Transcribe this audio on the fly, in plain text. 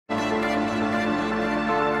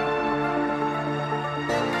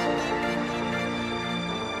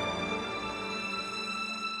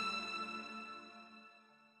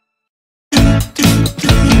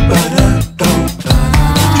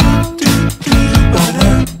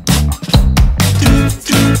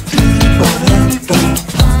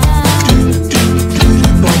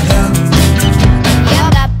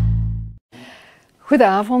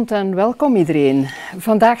Goedenavond en welkom iedereen.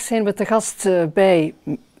 Vandaag zijn we te gast bij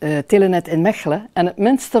Telenet in Mechelen. En het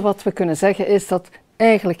minste wat we kunnen zeggen is dat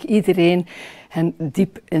eigenlijk iedereen hen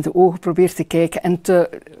diep in de ogen probeert te kijken en te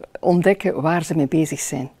ontdekken waar ze mee bezig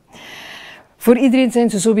zijn. Voor iedereen zijn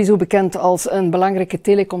ze sowieso bekend als een belangrijke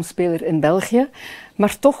telecomspeler in België.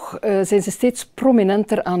 Maar toch zijn ze steeds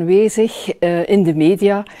prominenter aanwezig in de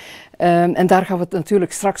media. En daar gaan we het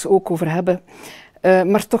natuurlijk straks ook over hebben.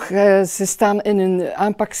 Maar toch, ze staan in hun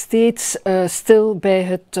aanpak steeds stil bij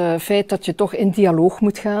het feit dat je toch in dialoog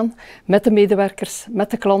moet gaan met de medewerkers,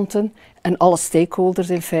 met de klanten en alle stakeholders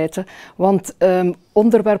in feite. Want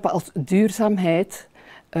onderwerpen als duurzaamheid,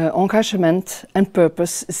 engagement en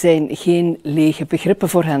purpose zijn geen lege begrippen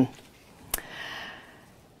voor hen.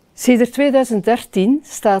 Sinds 2013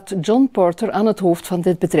 staat John Porter aan het hoofd van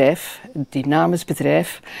dit bedrijf, dynamisch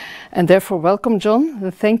bedrijf. And therefore, welcome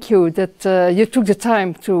John. Thank you that you took the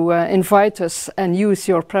time to invite us and use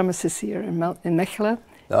your premises here in Mechelen.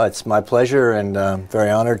 No, it's my pleasure and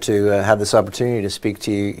very honored to have this opportunity to speak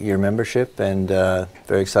to your membership and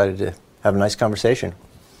very excited to have a nice conversation.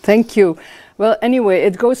 Thank you. Well, anyway,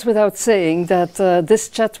 it goes without saying that this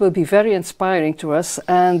chat will be very inspiring to us,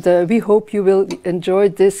 and we hope you will enjoy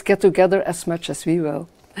this get-together as much as we will.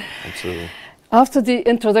 Absolutely. After the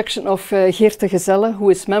introduction of Geert de Gezelle, who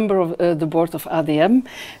is member of the board of ADM,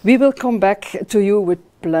 we will come back to you with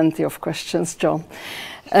plenty of questions, John.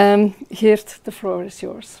 Geert, the floor is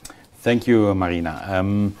yours. Thank you, Marina.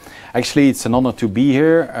 Actually, it's an honor to be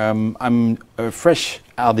here. I'm a fresh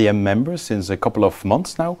ADM member since a couple of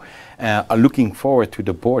months now. I'm looking forward to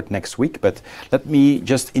the board next week, but let me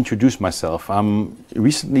just introduce myself. I'm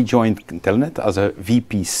recently joined Telenet as a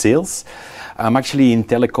VP Sales. I'm actually in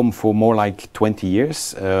telecom for more like 20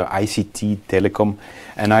 years, ICT, telecom,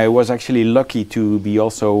 and I was actually lucky to be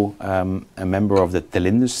also a member of the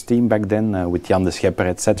Telindus team back then with Jan de Schepper,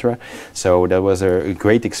 etc. So that was a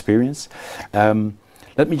great experience.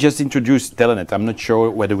 Let me just introduce Telenet. I'm not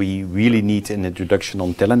sure whether we really need an introduction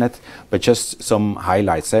on Telenet, but just some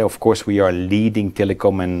highlights. Of course, we are a leading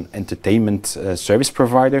telecom and entertainment service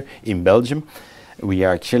provider in Belgium. We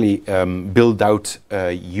are actually build out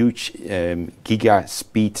a huge giga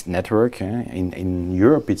speed network in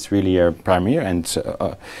Europe. It's really a premier, and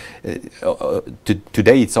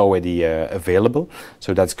today it's already available,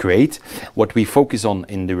 so that's great. What we focus on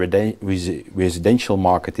in the residential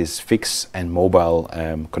market is fixed and mobile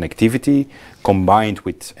connectivity combined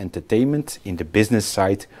with entertainment. In the business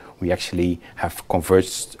side, we actually have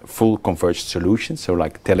full converged solutions, so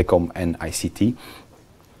like telecom and ICT.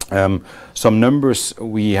 Some numbers: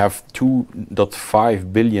 we have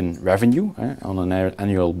 2.5 billion revenue on an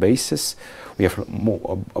annual basis. We have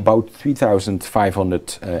about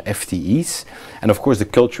 3,500 FTEs, and of course the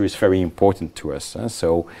culture is very important to us.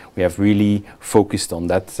 So we have really focused on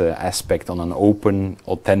that aspect, on an open,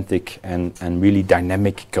 authentic, and really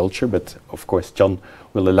dynamic culture. But of course, John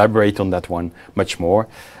will elaborate on that one much more.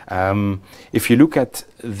 If you look at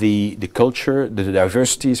the culture, the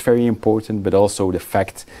diversity is very important, but also the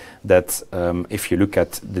fact that if you look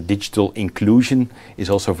at the digital inclusion is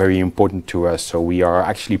also very important to us. So we are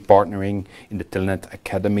actually partnering in the Telenet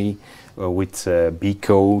Academy with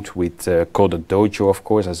B-Code, with Code Dojo, of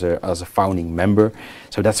course, as a founding member.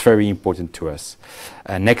 So that's very important to us.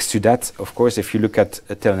 Next to that, of course, if you look at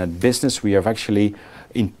Telenet Business, we have actually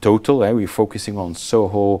in total, we're focusing on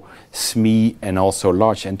SOHO, SME, and also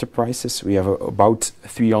large enterprises. We have about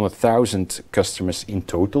 300,000 customers in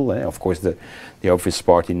total. Of course, the obvious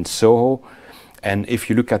part in SOHO. And if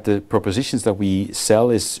you look at the propositions that we sell,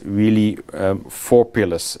 is really 4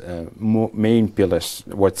 pillars, main pillars,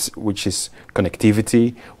 which is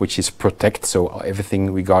connectivity, which is protect, so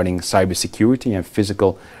everything regarding cybersecurity and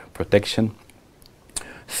physical protection.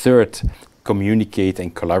 Third, communicate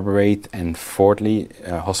and collaborate, and fourthly,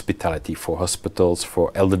 hospitality for hospitals,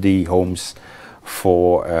 for elderly homes,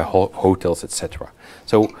 for hotels, etc.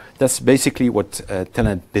 So that's basically what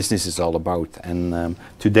Telenet Business is all about. And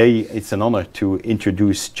today it's an honor to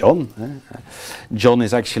introduce John. John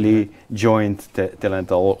is actually joined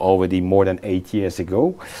Telenet already more than 8 years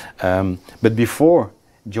ago. But before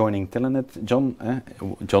joining Telenet,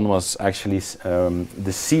 John was actually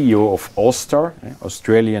the CEO of All-Star,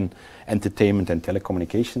 Australian entertainment and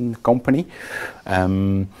telecommunication company.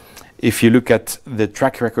 If you look at the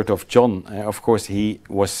track record of John, of course he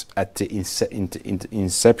was at the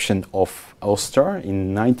inception of All-Star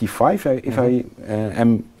in '95, if I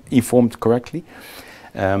am informed correctly.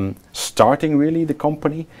 Starting really the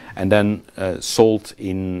company, and then sold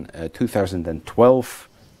in 2012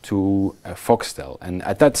 to Foxtel. And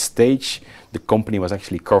at that stage, the company was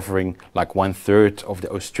actually covering like 1/3 of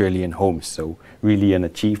the Australian homes. So really an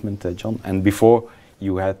achievement, John. And before,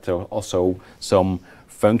 you had also some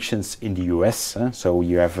functions in the US. So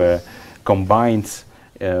you have a combined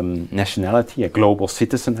nationality, a global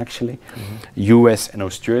citizen actually, US and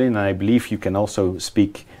Australian. And I believe you can also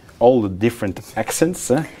speak all the different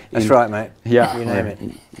accents. That's right, mate. Yeah, you name it.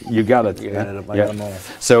 You got it. You got it. I got them all.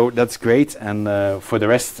 So that's great. And for the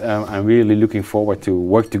rest, I'm really looking forward to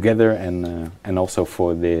work together and also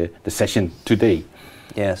for the session today.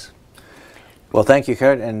 Yes. Well, thank you,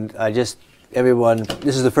 Kurt. And everyone,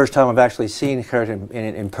 this is the first time I've actually seen Kurt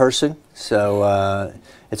in person. So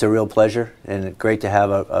it's a real pleasure and great to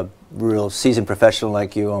have a real seasoned professional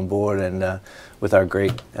like you on board and with our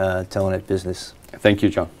great Telenet business. Thank you,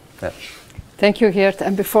 John. Yeah. Thank you, Geert.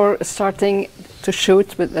 And before starting to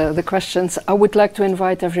shoot with the questions, I would like to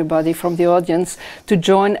invite everybody from the audience to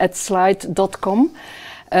join at slide.com,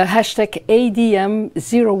 hashtag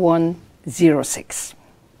ADM0106.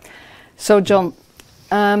 So, John,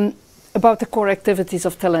 about the core activities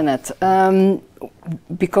of Telenet,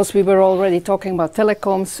 because we were already talking about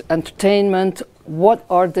telecoms, entertainment, what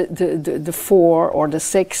are the 4 or the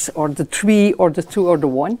 6 or the 3 or the 2 or the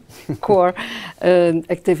 1 core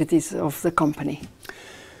activities of the company?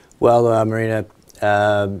 Well, Marina,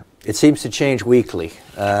 it seems to change weekly.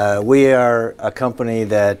 We are a company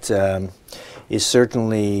that is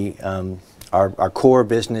certainly, our core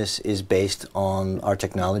business is based on our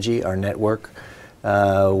technology, our network,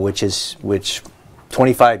 which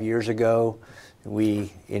 25 years ago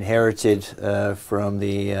we inherited from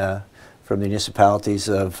the municipalities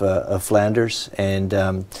of Flanders, and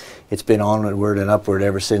it's been onward and upward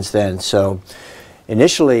ever since then. So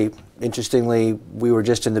initially, interestingly, we were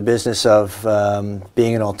just in the business of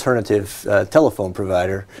being an alternative telephone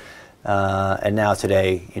provider, and now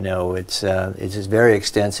today, you know, it's very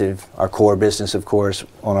extensive. Our core business, of course,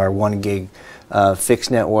 on our 1 gig fixed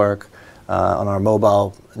network, on our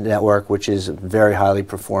mobile network, which is a very highly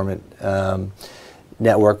performant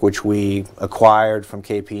network, which we acquired from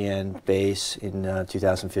KPN base in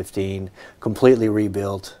 2015, completely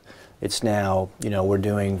rebuilt. It's now, you know, we're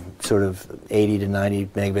doing sort of 80 to 90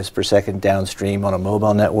 megabits per second downstream on a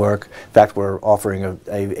mobile network. In fact, we're offering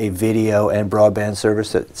a video and broadband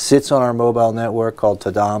service that sits on our mobile network called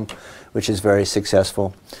Tadam, which is very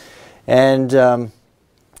successful. And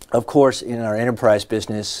of course, in our enterprise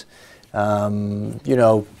business, you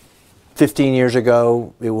know, 15 years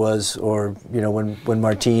ago, it was, or you know, when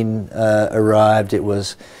Martine arrived, it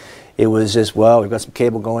was just, well, we've got some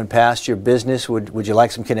cable going past your business. Would you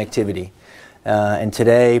like some connectivity? And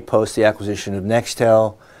today, post the acquisition of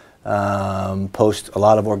Nextel, post a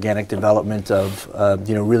lot of organic development of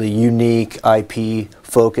you know, really unique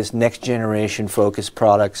IP-focused, next-generation focused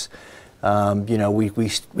products. You know, we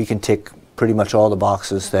can tick pretty much all the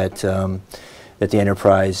boxes that that the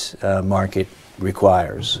enterprise market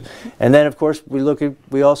requires. And then, of course,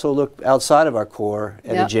 we also look outside of our core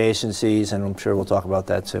at adjacencies, and I'm sure we'll talk about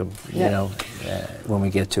that too, you know, when we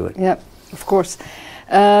get to it. Yeah, of course.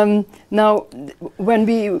 Now, when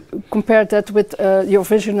we compare that with your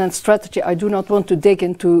vision and strategy, I do not want to dig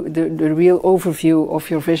into the real overview of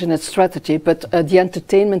your vision and strategy, but the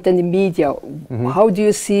entertainment and the media, how do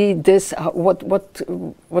you see this?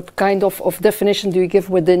 What kind of definition do you give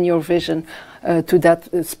within your vision to that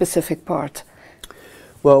specific part?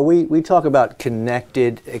 Well, we talk about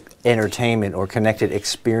connected entertainment or connected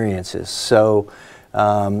experiences. So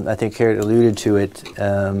I think Gerrit alluded to it.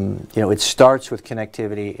 You know, it starts with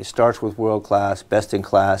connectivity. It starts with world-class,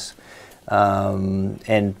 best-in-class,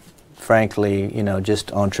 and frankly, you know,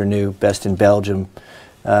 just entre nous, best in Belgium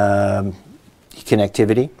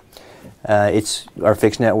connectivity. It's our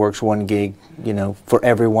fixed networks, 1 gig, you know, for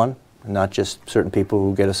everyone, not just certain people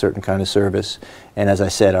who get a certain kind of service. And as I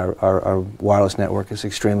said, our wireless network is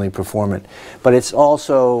extremely performant. But it's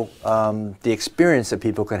also the experience that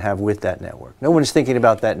people can have with that network. No one's thinking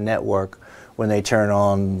about that network when they turn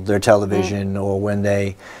on their television or when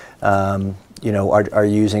they you know, are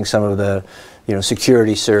using some of the, you know,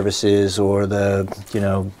 security services or the, you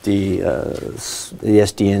know, the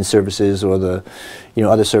SDN services or the, you know,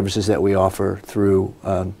 other services that we offer through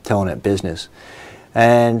Telenet Business.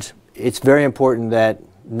 And it's very important that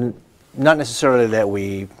not necessarily that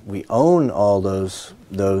we own all those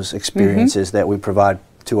experiences that we provide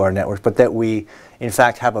to our networks, but that we in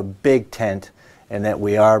fact have a big tent, and that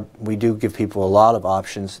we do give people a lot of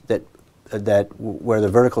options that where the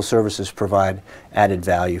vertical services provide added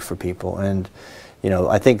value for people. And you know,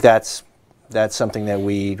 I think that's something that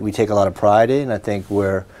we take a lot of pride in. I think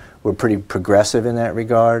we're we're pretty progressive in that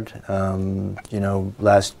regard. You know,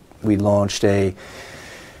 we launched the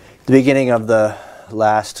beginning of the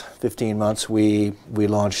last 15 months, we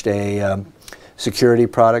launched a security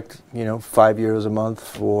product, you know, €5 a month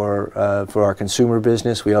for our consumer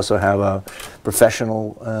business. We also have a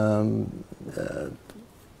professional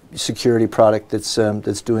security product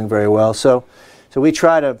that's doing very well. So we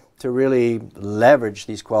try to really leverage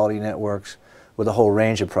these quality networks with a whole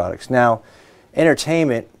range of products. Now,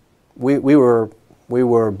 entertainment, we were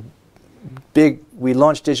big. We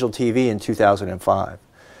launched digital TV in 2005.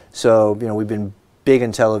 So, you know, we've been big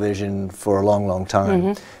in television for a long, long time.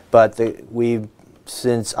 Mm-hmm. But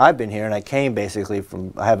since I've been here, and I came basically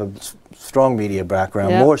from, I have a strong media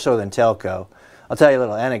background, more so than telco. I'll tell you a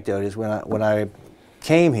little anecdote. Is when I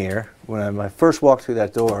came here, when I first walked through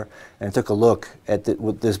that door and took a look at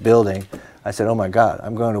this building, I said, "Oh my God,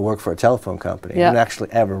 I'm going to work for a telephone company. I'm not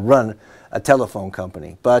actually ever run a telephone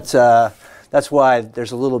company." But that's why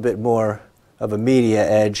there's a little bit more of a media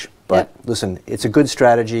edge. But listen, it's a good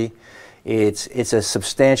strategy. It's a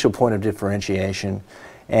substantial point of differentiation,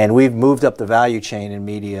 and we've moved up the value chain in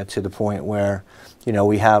media to the point where, you know,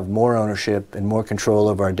 we have more ownership and more control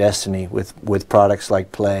of our destiny with products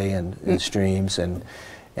like Play and Streams and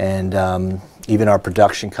even our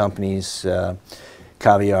production companies,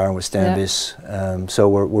 Caviar and Westambis. So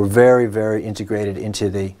we're very, very integrated into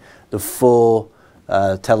the full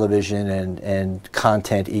television and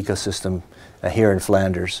content ecosystem here in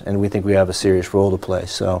Flanders, and we think we have a serious role to play.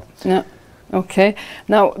 So. Yeah. Okay.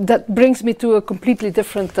 Now that brings me to a completely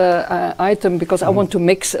different item, because I want to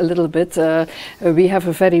mix a little bit. We have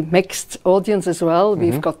a very mixed audience as well.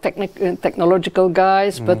 We've got technological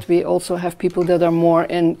guys, but we also have people that are more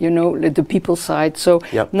in, you know, the people side. So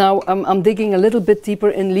now I'm digging a little bit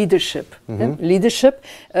deeper in leadership. Leadership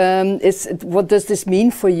what does this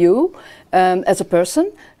mean for you as a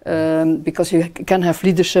person? Because you can have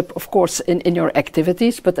leadership, of course, in your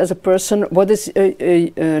activities, but as a person, what is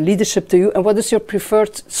leadership to you, and what is your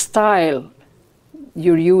preferred style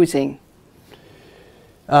you're using?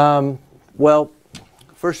 Well,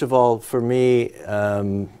 first of all, for me,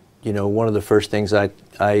 you know, one of the first things I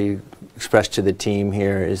expressed to the team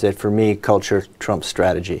here is that for me, culture trumps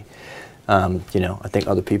strategy. You know, I think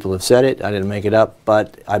other people have said it, I didn't make it up,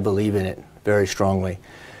 but I believe in it very strongly.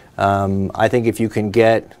 I think if you can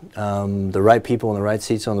get the right people in the right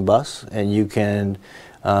seats on the bus, and you can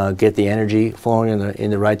get the energy flowing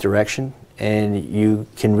in the right direction, and you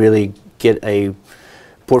can really get a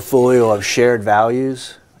portfolio of shared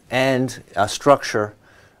values and a structure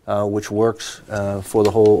which works for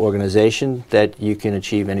the whole organization, that you can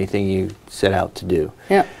achieve anything you set out to do.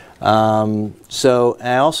 Yeah. So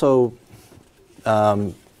I also,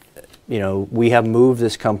 you know, we have moved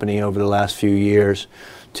this company over the last few years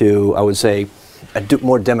to, I would say, a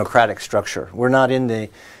more democratic structure. We're not in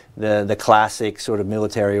the classic sort of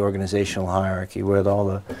military organizational hierarchy where all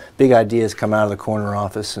the big ideas come out of the corner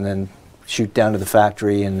office and then shoot down to the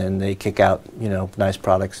factory, and then they kick out, you know, nice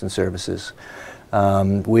products and services.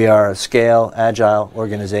 We are a scale, agile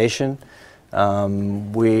organization.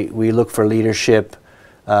 We look for leadership.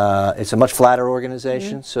 It's a much flatter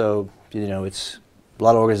organization, so, you know, it's a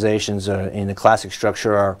lot of organizations in the classic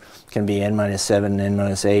structure can be N-7,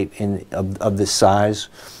 N-8 of this size.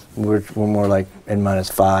 We're more like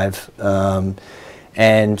N-5.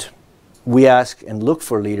 And we ask and look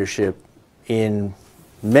for leadership in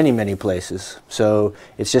many, many places. So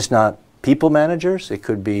it's just not people managers. It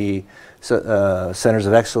could be centers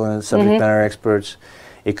of excellence, subject matter experts.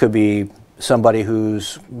 It could be somebody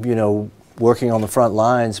who's, you know, working on the front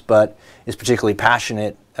lines but is particularly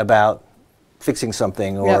passionate about fixing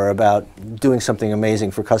something or about doing something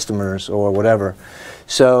amazing for customers or whatever.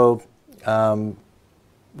 So, you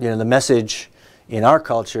know, the message in our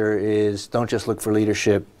culture is don't just look for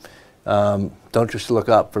leadership, don't just look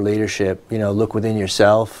up for leadership, you know, look within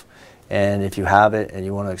yourself, and if you have it and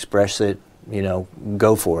you want to express it, you know,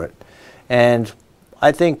 go for it. And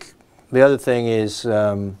I think the other thing is,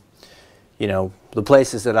 you know, the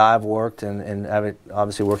places that I've worked, and I've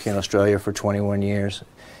obviously working in Australia for 21 years,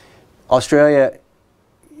 Australia,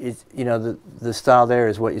 you know, the style there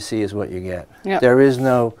is what you see is what you get. Yep. There is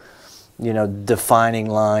no, you know, defining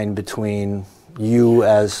line between you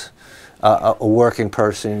as a working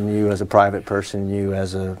person, you as a private person, you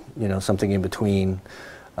as a, you know, something in between.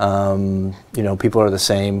 You know, people are the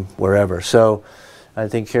same wherever. So I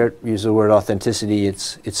think here, use the word authenticity,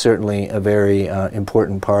 it's certainly a very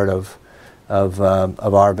important part of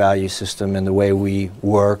our value system and the way we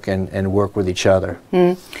work and work with each other.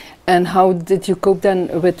 And how did you cope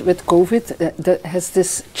then with COVID? Has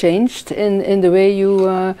this changed in the way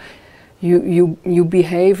you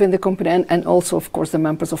behave in the company, and also, of course, the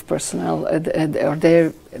members of personnel. Are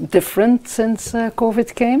they different since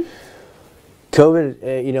COVID came?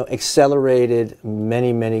 COVID, you know, accelerated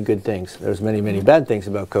many good things. There's many bad things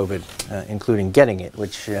about COVID, including getting it,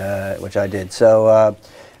 which I did. So,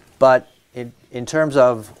 but in terms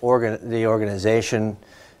of the organization,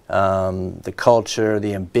 the culture,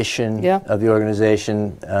 the ambition of the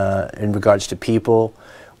organization, in regards to people,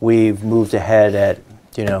 we've moved ahead at,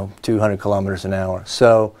 you know, 200 kilometers an hour.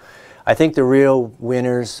 So I think the real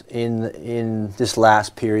winners in this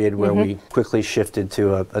last period, where we quickly shifted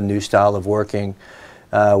to a new style of working,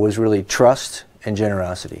 was really trust and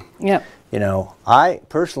generosity. Yeah. You know, I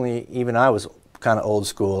personally, even I was kind of old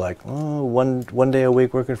school, like, oh, one day a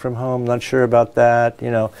week working from home, not sure about that. You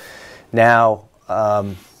know, now,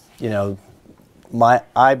 you know,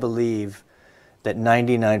 I believe that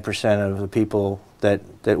 99% of the people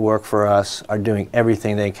that work for us are doing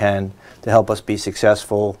everything they can to help us be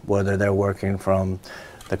successful, whether they're working from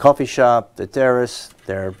the coffee shop, the terrace,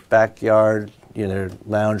 their backyard, you know, their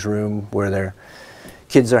lounge room where their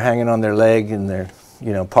kids are hanging on their leg, and their,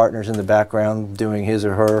 you know, partners in the background doing his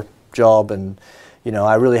or her job. And, you know,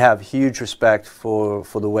 I really have huge respect for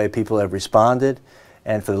the way people have responded,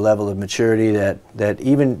 and for the level of maturity that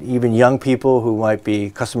even young people who might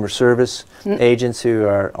be customer service agents, who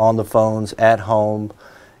are on the phones at home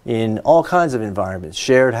in all kinds of environments,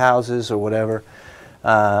 shared houses or whatever,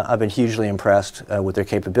 I've been hugely impressed with their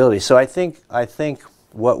capabilities. So I think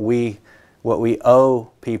what we owe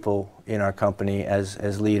people in our company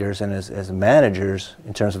as leaders and as managers,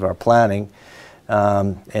 in terms of our planning,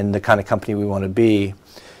 and the kind of company we want to be,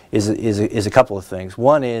 is a couple of things.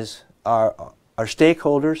 One is our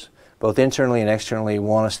stakeholders, both internally and externally,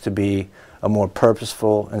 want us to be a more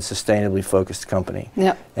purposeful and sustainably focused company.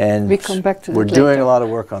 Yeah, and we come back to that. We're doing a lot of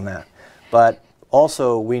work on that. But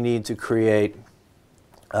also, we need to create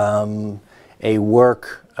a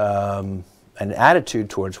work, an attitude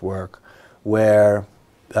towards work, where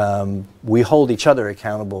we hold each other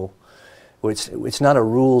accountable. It's not a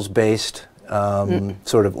rules-based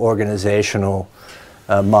sort of organizational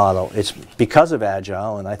model. It's because of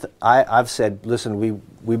Agile, and I've said, listen,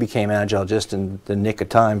 we became Agile just in the nick of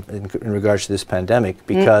time in regards to this pandemic,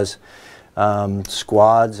 because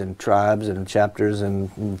squads and tribes and chapters,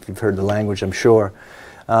 and you've heard the language, I'm sure,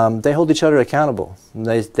 they hold each other accountable.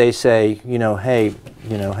 They say, hey,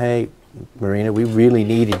 Marina, we really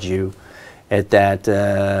needed you at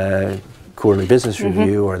that quarterly business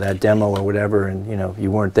review or that demo or whatever, and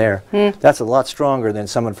you weren't there. That's a lot stronger than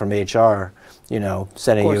someone from HR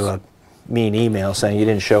sending you a mean email saying you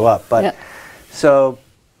didn't show up. But so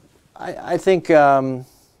I think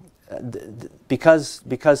because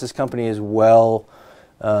this company is well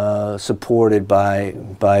supported by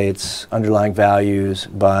its underlying values,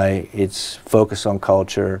 by its focus on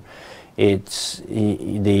culture, it's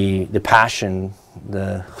the passion,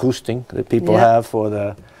 the hoosting that people have for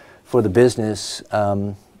the business.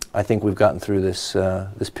 I think we've gotten through this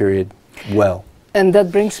period well. And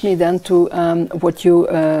that brings me then to what you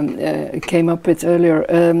came up with earlier,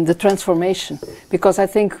 the transformation. Because I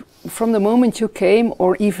think from the moment you came,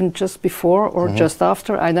 or even just before, or just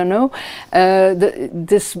after, I don't know,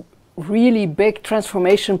 this really big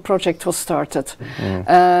transformation project was started.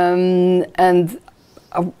 And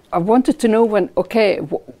I wanted to know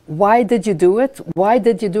why did you do it? Why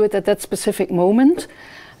did you do it at that specific moment?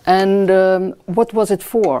 And what was it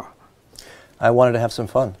for? I wanted to have some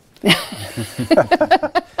fun.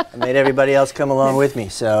 I made everybody else come along with me.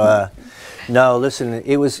 So no, listen,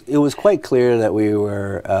 it was quite clear that we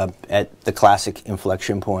were at the classic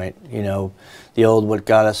inflection point. The old "what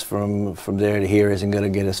got us from there to here isn't going to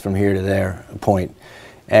get us from here to there" point.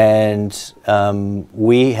 And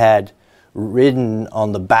we had ridden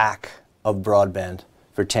on the back of broadband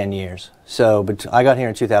for 10 years. So, but I got here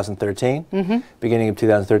in 2013, beginning of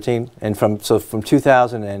 2013, and from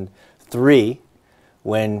 2003.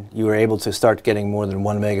 When you were able to start getting more than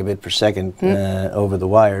 1 megabit per second over the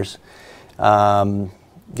wires,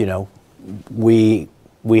 we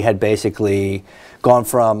had basically gone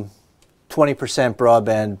from 20%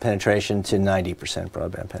 broadband penetration to 90%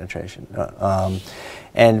 broadband penetration.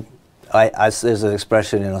 And there's an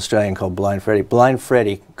expression in Australian called Blind Freddy. Blind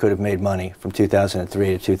Freddy could have made money from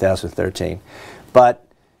 2003 to 2013, but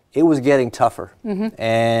it was getting tougher.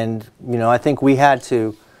 And I think we had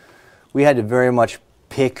to very much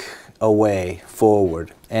pick a way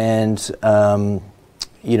forward, and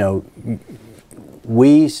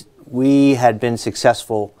we had been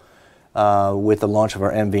successful with the launch of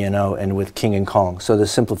our MVNO and with King and Kong, so the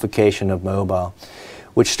simplification of mobile,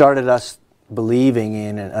 which started us believing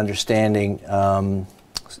in and understanding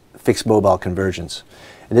fixed mobile convergence.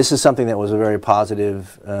 And this is something that was a very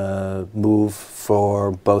positive move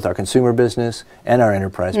for both our consumer business and our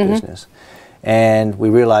enterprise business. And we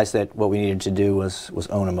realized that what we needed to do was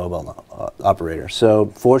own a mobile operator. So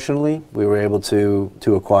fortunately, we were able to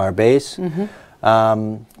acquire Base.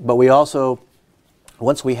 But we also,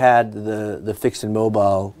 once we had the fixed and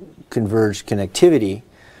mobile converged connectivity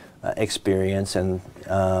experience and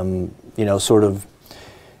sort of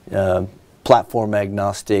platform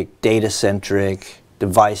agnostic, data centric,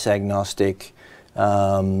 device agnostic,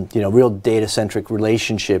 real data centric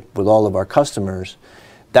relationship with all of our customers,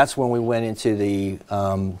 that's when we went into the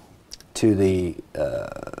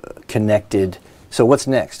connected. So what's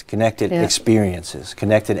next? Connected experiences,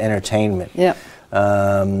 connected entertainment. Yeah.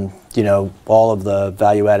 All of the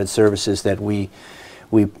value-added services that we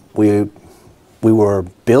were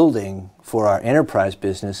building for our enterprise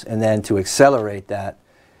business, and then to accelerate that,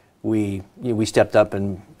 we stepped up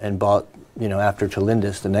and bought, after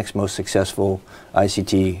Telindus, the next most successful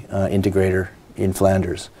ICT integrator in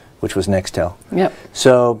Flanders, which was Nextel. Yep.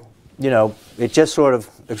 So, it just sort of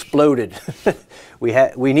exploded.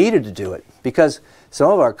 We needed to do it because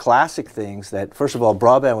some of our classic things that, first of all,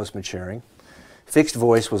 broadband was maturing, fixed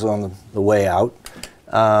voice was on the way out,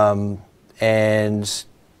 and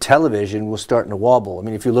television was starting to wobble. I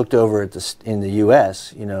mean, if you looked over at in the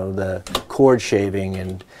U.S., the cord shaving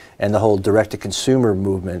and the whole direct-to-consumer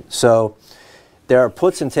movement. So there are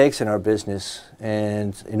puts and takes in our business,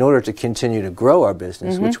 and in order to continue to grow our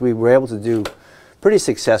business, which we were able to do pretty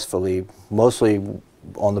successfully, mostly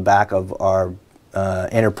on the back of our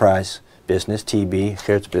enterprise business, TB,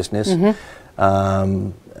 Geert's business,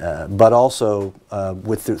 but also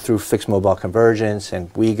through fixed mobile convergence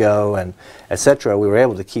and WeGo and etc., we were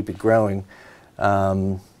able to keep it growing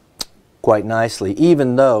quite nicely,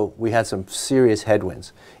 even though we had some serious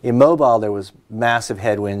headwinds. In mobile, there was massive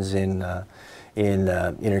headwinds in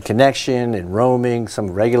interconnection, in roaming,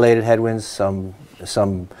 some regulated headwinds, some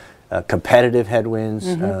competitive headwinds.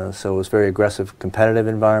 So it was a very aggressive competitive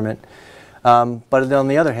environment. But on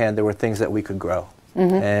the other hand, there were things that we could grow,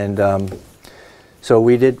 and so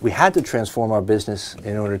we had to transform our business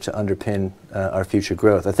in order to underpin our future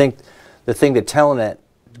growth. I think the thing that Telenet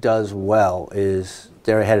does well is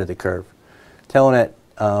they're ahead of the curve. Telenet,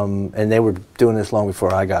 and they were doing this long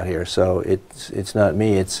before I got here, so it's not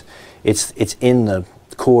me. It's in the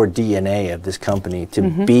core DNA of this company to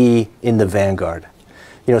be in the vanguard.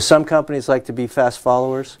 Some companies like to be fast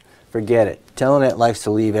followers. Forget it. Telenet likes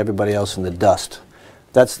to leave everybody else in the dust.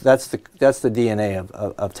 That's the DNA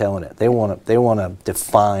of Telenet. They want to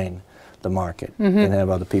define the market and have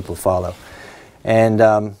other people follow.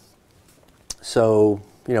 And so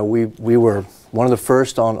we were one of the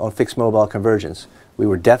first on fixed mobile convergence. We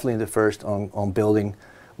were definitely the first on building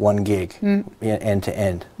 1 gig end to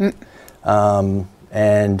end.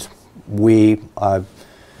 And I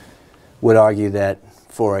would argue that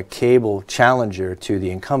for a cable challenger to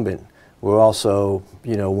the incumbent, we're also,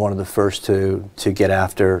 one of the first to get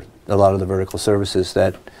after a lot of the vertical services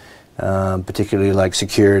that, particularly like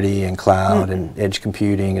security and cloud and edge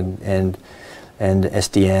computing and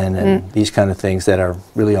SDN and these kind of things that are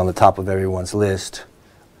really on the top of everyone's list.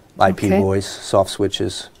 IP voice, soft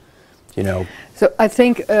switches, So I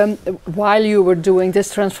think while you were doing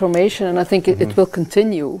this transformation, and I think it will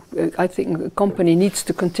continue, I think a company needs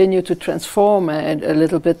to continue to transform a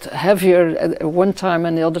little bit heavier at one time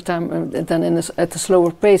and the other time than at a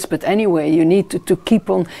slower pace. But anyway, you need to keep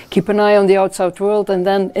an eye on the outside world and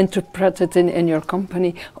then interpret it in your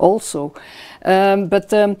company also. But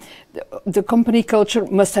the company culture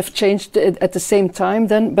must have changed at the same time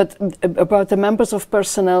then. But about the members of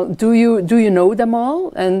personnel, do you know them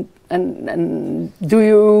all? And do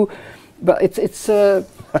you? But it's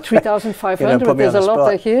 3,500. There's a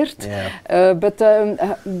lot here. Yeah. But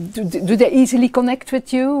do they easily connect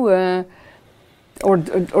with you, or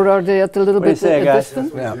are they at a little bit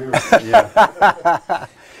distant? Yeah.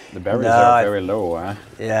 The barriers are very low,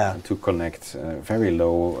 to connect, very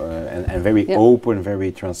low and very open,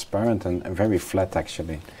 very transparent, and very flat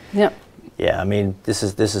actually. Yeah. Yeah, I mean, this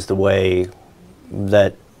is the way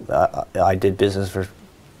that I did business for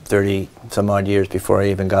 30 some odd years before I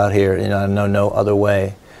even got here. I know no other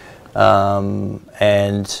way.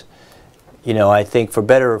 And I think for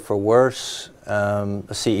better or for worse,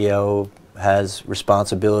 a CEO has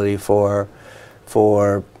responsibility for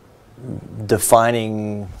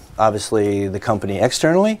defining, obviously, the company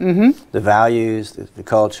externally, the values, the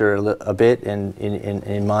culture a bit, and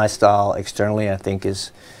in my style externally, I think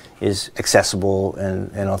is accessible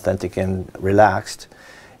and authentic and relaxed,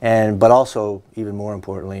 but also even more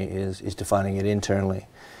importantly is defining it internally.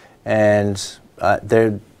 And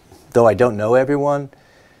though I don't know everyone,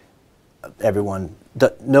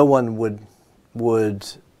 no one would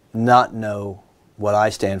not know what I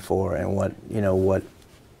stand for and what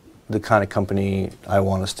the kind of company I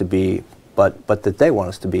want us to be, but that they want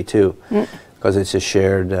us to be too, because it's a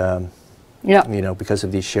shared, because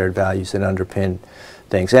of these shared values that underpin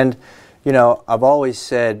things. And I've always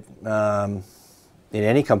said in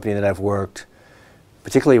any company that I've worked,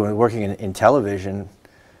 particularly when working in television,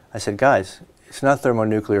 I said, guys, it's not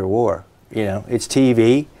thermonuclear war. It's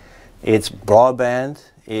TV, it's broadband,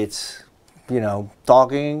 it's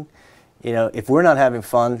talking. If we're not having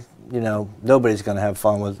fun, nobody's going to have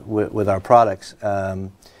fun with our products.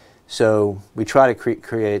 So we try to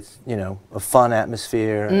create a fun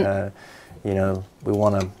atmosphere.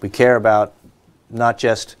 We care about not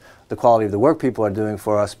just the quality of the work people are doing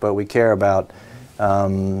for us, but we care about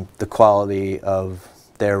the quality of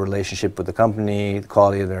their relationship with the company, the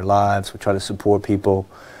quality of their lives. We try to support people.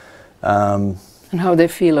 And how they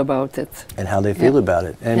feel about it. And how they feel about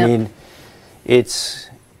it. I mean, it's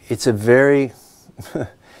a very,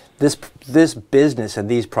 this business and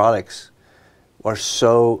these products are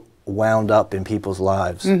so wound up in people's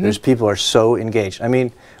lives. People are so engaged. I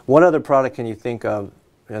mean, what other product can you think of,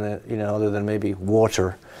 other than maybe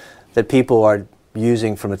water, that people are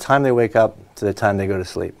using from the time they wake up to the time they go to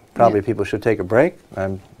sleep? Probably people should take a break.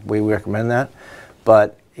 We recommend that.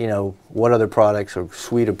 But what other products or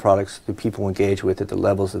suite of products do people engage with at the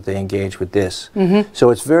levels that they engage with this? So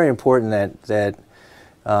it's very important that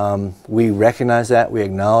we recognize that, we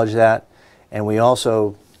acknowledge that, and we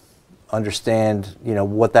also understand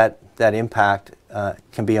what that impact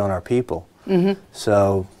can be on our people.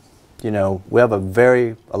 So we have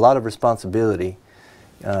a lot of responsibility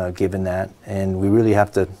given that, and we really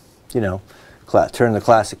have to turn the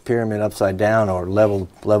classic pyramid upside down or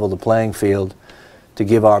level the playing field to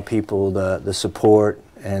give our people the support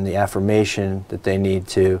and the affirmation that they need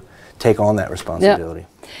to take on that responsibility.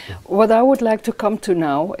 What I would like to come to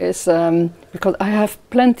now is, because I have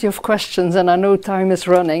plenty of questions and I know time is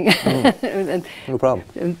running. No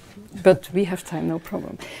problem. But we have time, no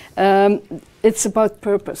problem. It's about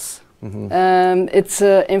purpose. It's,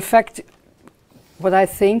 in fact, what I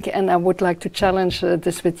think, and I would like to challenge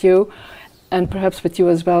this with you, and perhaps with you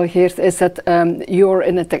as well here, is that you're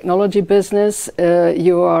in a technology business,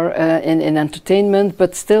 you are in entertainment,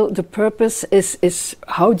 but still the purpose is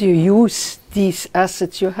how do you use these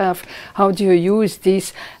assets you have? How do you use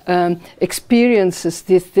these experiences,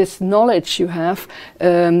 this knowledge you have,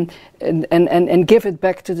 and give it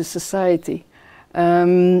back to the society?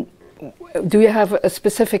 Do you have a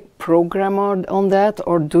specific program on that,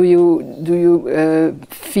 or do you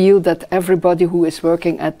feel that everybody who is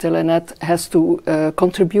working at Telenet has to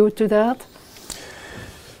contribute to that?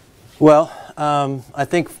 Well, I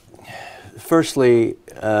think firstly,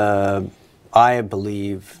 I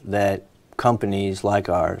believe that companies like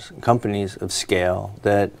ours, companies of scale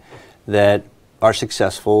that are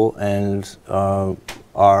successful and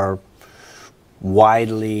are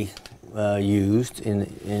widely used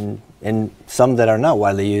and some that are not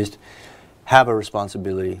widely used, have a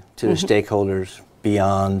responsibility to their stakeholders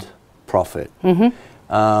beyond profit.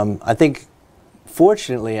 I think,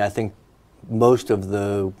 fortunately, most of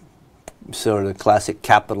the sort of classic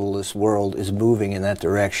capitalist world is moving in that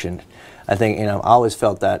direction. I think, I always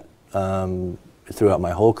felt that throughout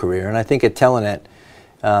my whole career, and I think at Telenet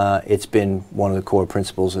it's been one of the core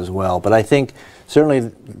principles as well. But I think certainly,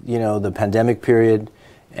 the pandemic period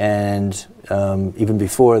and even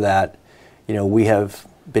before that, we have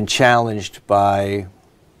been challenged by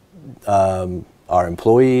our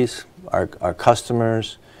employees, our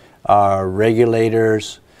customers, our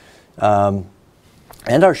regulators,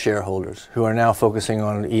 and our shareholders, who are now focusing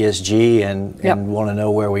on ESG and want to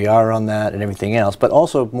know where we are on that and everything else. But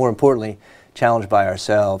also, more importantly, challenged by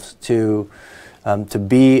ourselves to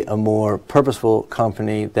be a more purposeful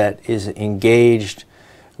company that is engaged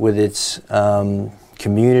with its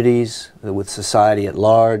communities, with society at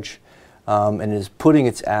large, and is putting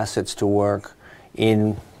its assets to work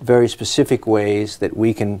in very specific ways that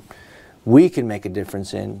we can make a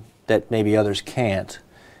difference in that maybe others can't.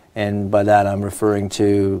 And by that I'm referring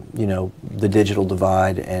to the digital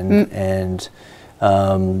divide and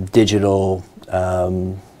digital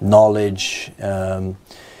knowledge,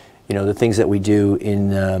 the things that we do in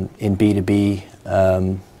B2B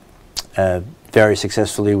very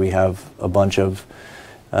successfully. We have a bunch of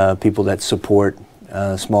people that support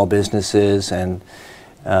small businesses, and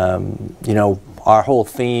our whole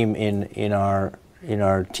theme in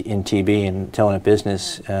TB and Telenet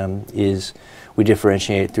Business is we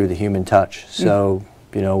differentiate through the human touch. So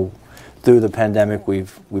through the pandemic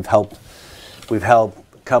we've helped we've helped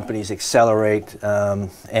companies accelerate and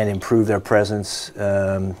improve their presence,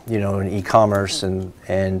 you know, in e-commerce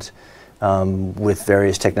and with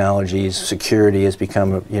various technologies. Security has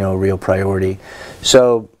become a, you know, a real priority.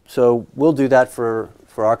 So we'll do that for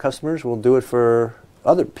our customers. We'll do it for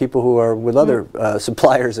other people who are with other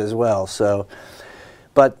suppliers as well. So,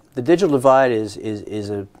 but the digital divide is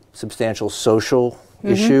a substantial social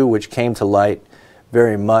issue, which came to light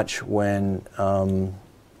very much when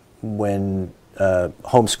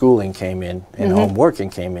homeschooling came in and home working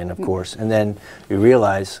came in, of course. And then you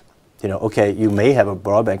realize, you know, okay, you may have a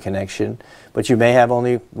broadband connection, but you may have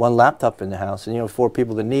only one laptop in the house, and you know, 4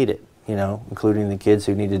 people that need it, you know, including the kids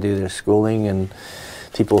who need to do their schooling and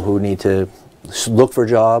people who need to look for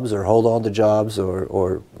jobs or hold on to jobs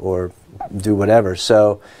or do whatever.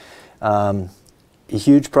 So a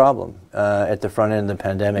huge problem at the front end of the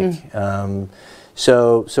pandemic.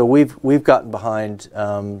 So we've gotten behind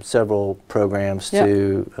several programs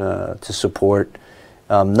to support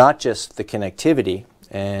not just the connectivity,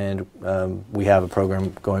 and we have a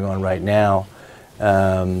program going on right now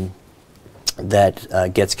that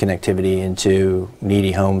gets connectivity into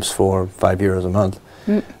needy homes for €5 a month.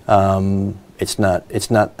 It's not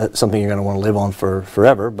something you're going to want to live on for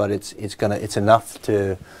forever, but it's enough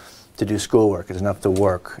to do schoolwork. It's enough to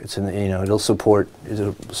work. You know, it'll support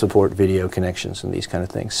video connections and these kind of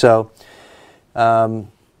things. So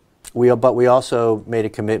we also made a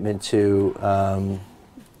commitment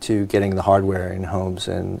to getting the hardware in homes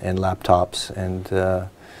and laptops, and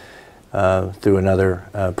through another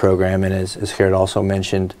program. And as Gerard also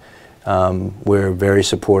mentioned, we're very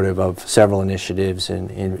supportive of several initiatives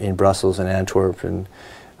in Brussels and Antwerp and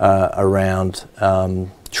around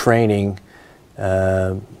training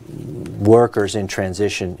workers in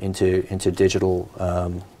transition into digital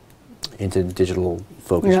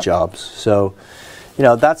focused jobs. So, you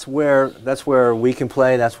know, that's where we can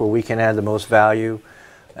play. That's where we can add the most value.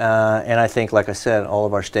 And I think, like I said, all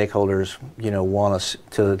of our stakeholders, you know, want us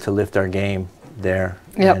to lift our game there,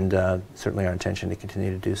 and certainly our intention to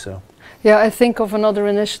continue to do so. Yeah, I think of another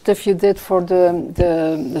initiative you did for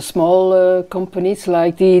the small companies,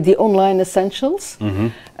 like the online essentials.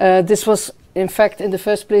 This was, in fact, in the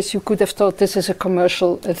first place, you could have thought this is a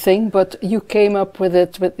commercial thing, but you came up with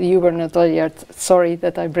it. You were not yet. Sorry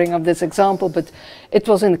that I bring up this example, but it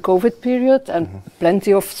was in the COVID period, and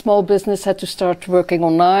plenty of small business had to start working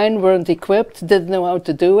online, weren't equipped, didn't know how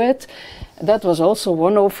to do it. That was also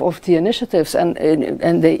one of the initiatives, and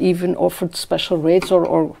they even offered special rates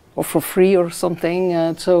or for free or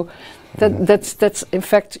something. So that's in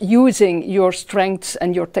fact using your strengths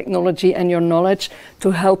and your technology and your knowledge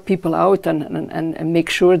to help people out and make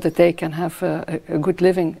sure that they can have a good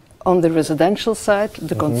living on the residential side,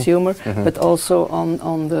 the consumer, but also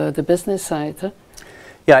on the business side. Huh?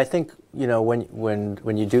 Yeah, I think, you know,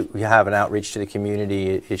 when you have an outreach to the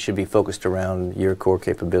community, it should be focused around your core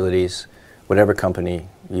capabilities, whatever company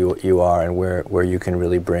you are, and where you can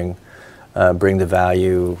really bring the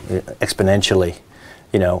value exponentially.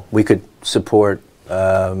 You know, we could support,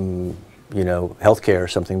 you know, healthcare or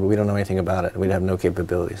something, but we don't know anything about it. We'd have no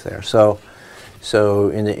capabilities there. So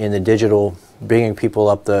in the digital, bringing people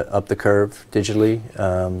up the curve digitally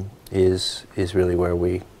is really where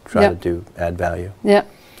we try to add value. Yeah.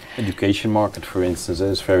 Education market, for instance,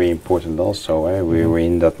 is very important also. We were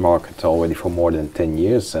in that market already for more than 10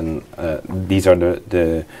 years, and these are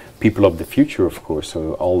the people of the future, of course.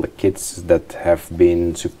 So all the kids that have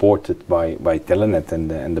been supported by Telenet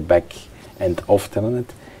and the back end of Telenet,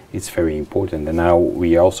 it's very important. And now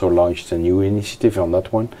we also launched a new initiative on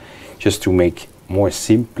that one, just to make more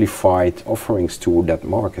simplified offerings to that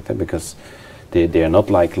market, because they are not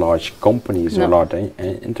like large companies or large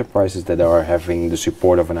enterprises that are having the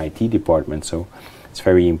support of an IT department. So it's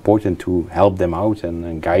very important to help them out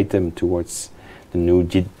and guide them towards the new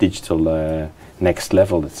digital next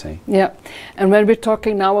level, let's say. Yeah, and when we're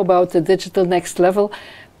talking now about the digital next level,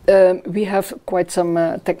 we have quite some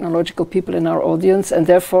technological people in our audience, and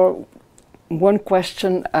therefore one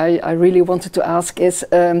question I really wanted to ask is,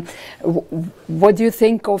 what do you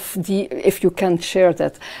think of if you can share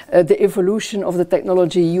that, the evolution of the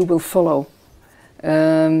technology you will follow?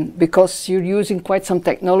 Because you're using quite some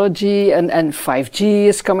technology, and 5G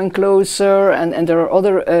is coming closer, and there are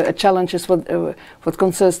other challenges what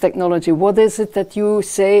concerns technology. What is it that you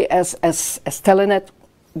say as Telenet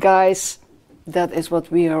guys, that is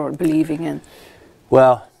what we are believing in?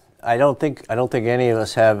 Well, I don't think any of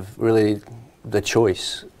us have really the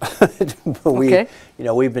choice.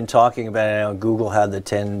 But we've been talking about it. You know, Google had the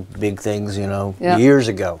 10 big things, you know, years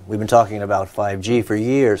ago. We've been talking about 5G for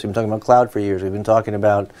years. We've been talking about cloud for years. We've been talking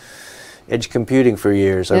about edge computing for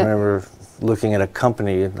years. I remember looking at a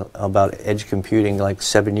company about edge computing like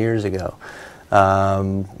 7 years ago.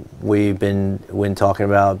 We've been talking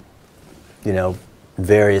about, you know,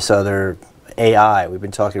 various other AI. We've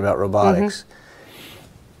been talking about robotics.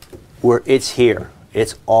 It's here.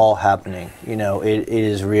 It's all happening. You know, it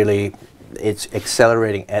is really, it's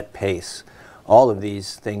accelerating at pace. All of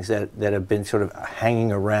these things that have been sort of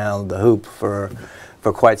hanging around the hoop for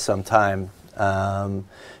quite some time.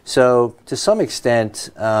 So to some extent,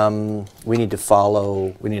 we need to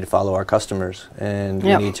follow our customers, and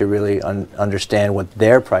we need to really understand what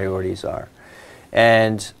their priorities are.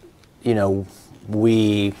 And you know,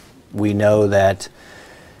 we know that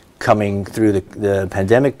coming through the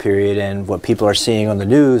pandemic period and what people are seeing on the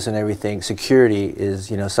news and everything, security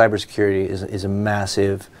is, you know, cybersecurity is a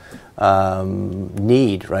massive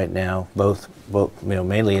need right now, both you know,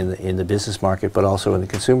 mainly in the business market, but also in the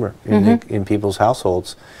consumer, in people's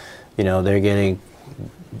households. You know, they're getting,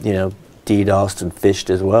 you know, DDoSed and phished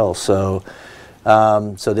as well. So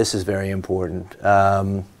so this is very important.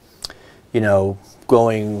 You know,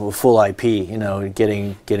 going full IP, you know,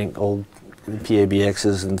 getting old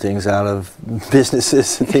PABXs and things out of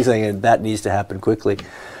businesses and things like that needs to happen quickly.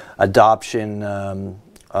 Adoption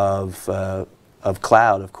of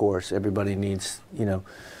cloud, of course, everybody needs, you know,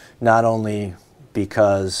 not only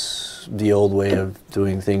because the old way of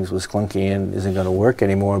doing things was clunky and isn't going to work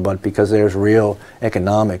anymore, but because there's real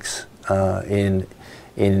economics in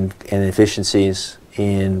efficiencies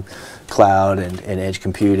in cloud and edge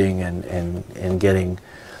computing and getting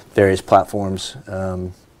various platforms.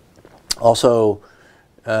 Also,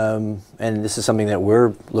 and this is something that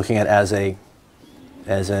we're looking at as an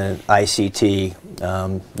ICT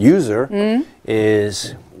user,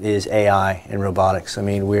 is AI and robotics. I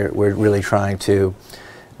mean, we're really trying to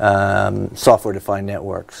software-defined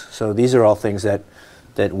networks. So these are all things that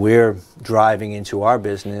we're driving into our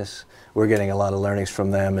business. We're getting a lot of learnings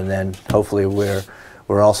from them, and then hopefully we're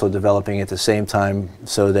also developing at the same time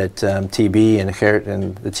so that TB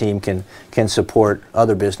and the team can support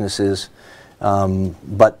other businesses,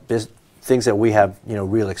 but things that we have, you know,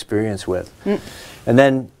 real experience with. And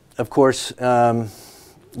then, of course,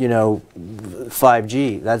 you know,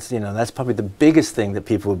 5G. That's probably the biggest thing that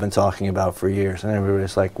people have been talking about for years. And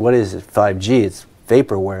everybody's like, "What is it? 5G? It's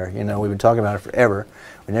vaporware." You know, we've been talking about it forever.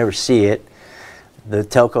 We never see it. The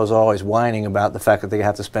telcos are always whining about the fact that they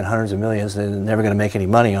have to spend hundreds of millions and they're never going to make any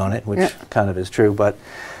money on it, which kind of is true. But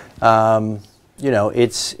you know,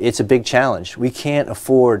 it's a big challenge. We can't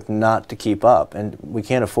afford not to keep up, and we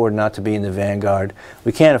can't afford not to be in the vanguard.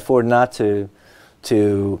 We can't afford not to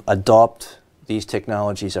adopt these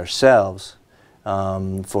technologies ourselves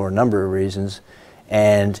for a number of reasons.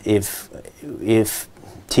 And if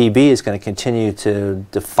TB is going to continue to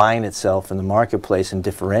define itself in the marketplace and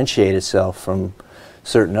differentiate itself from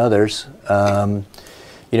certain others,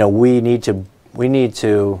 you know, we need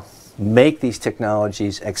to make these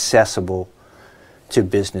technologies accessible to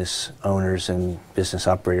business owners and business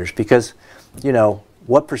operators, because, you know,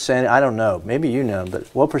 what percent, I don't know, maybe you know, but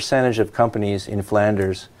what percentage of companies in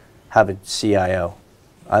Flanders have a CIO?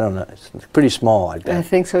 I don't know. It's pretty small, I bet. I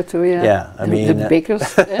think so too, yeah. Yeah, I mean... The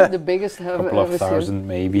biggest, the biggest have a couple of thousand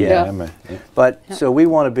maybe. Yeah. But, so we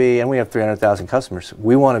want to be, and we have 300,000 customers,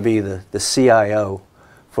 we want to be the CIO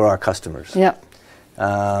for our customers. Yeah.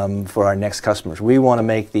 For our next customers. We want to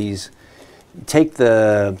make these, take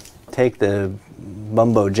the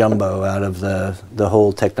mumbo jumbo out of the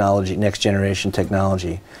whole technology, next generation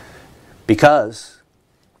technology, because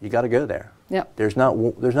you got to go there. Yeah. There's not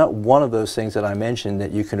one of those things that I mentioned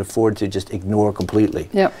that you can afford to just ignore completely.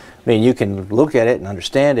 Yeah. I mean, you can look at it and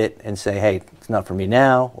understand it and say, hey, it's not for me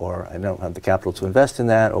now, or I don't have the capital to invest in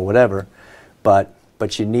that, or whatever. But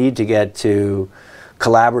you need to get to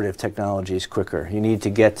collaborative technologies quicker. You need to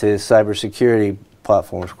get to cybersecurity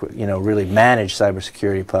platforms, you know, really manage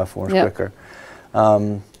cybersecurity platforms quicker.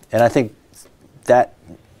 And I think that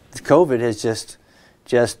COVID has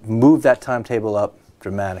just moved that timetable up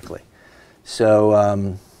dramatically.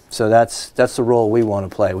 So so that's the role we want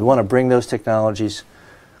to play. We want to bring those technologies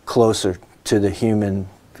closer to the human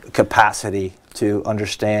capacity to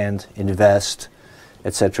understand, invest,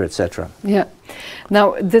 etc., etc. Yeah.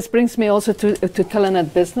 Now this brings me also to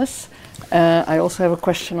Telenet Business. I also have a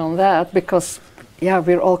question on that, because yeah,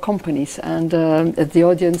 we're all companies, and the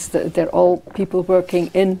audience, they're all people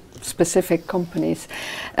working in specific companies.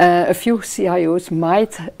 A few CIOs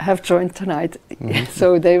might have joined tonight,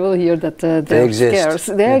 so they will hear that they're scarce.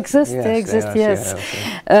 They exist. They exist. Yes.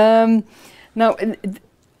 Now,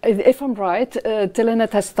 if I'm right,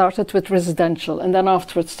 Telenet has started with residential, and then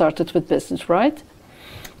afterwards started with business, right?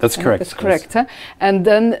 That's correct. That's correct. Huh? And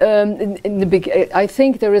then in the big, I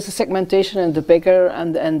think there is a segmentation in the bigger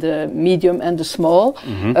and the medium and the small.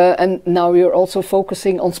 And now you're also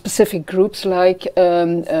focusing on specific groups like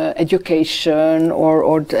education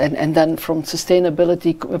and then from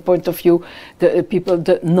sustainability point of view, the people,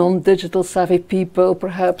 the non-digital savvy people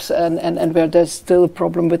perhaps, and where there's still a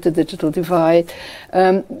problem with the digital divide.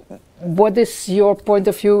 What is your point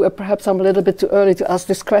of view? Perhaps I'm a little bit too early to ask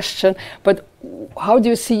this question, but how do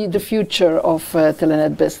you see the future of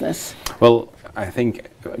Telenet business? Well, I think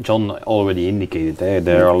John already indicated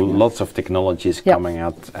there are lots of technologies coming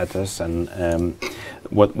out at us, and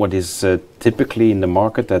what is typically in the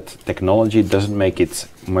market, that technology doesn't make it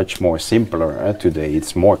much more simpler today.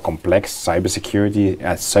 It's more complex. Cybersecurity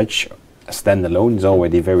as such, standalone, is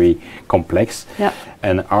already very complex,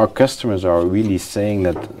 and our customers are really saying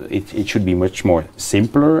that it should be much more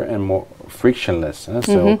simpler and more frictionless.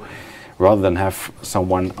 So rather than have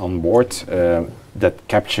someone on board that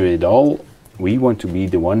capture it all, we want to be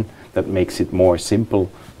the one that makes it more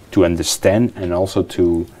simple to understand and also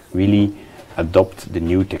to really adopt the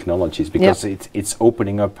new technologies, because it's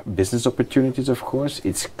opening up business opportunities, of course.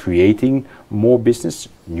 It's creating more business,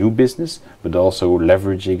 new business, but also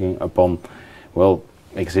leveraging upon, well,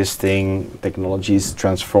 existing technologies,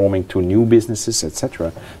 transforming to new businesses,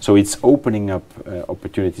 etc. So it's opening up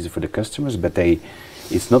opportunities for the customers, but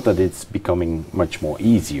it's not that it's becoming much more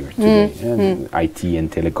easier today. IT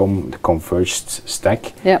and telecom, the converged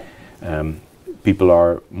stack. People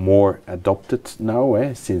are more adopted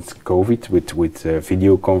now since COVID with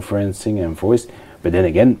video conferencing and voice. But then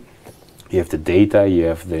again, you have the data, you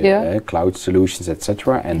have the cloud solutions,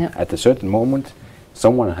 etc. And at a certain moment,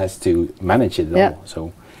 someone has to manage it all.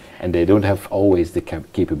 So, and they don't have always the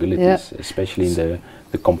capabilities, especially in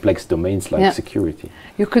the complex domains like security.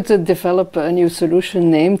 You could develop a new solution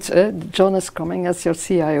named John is coming as your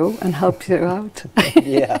CIO and help you out.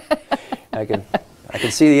 I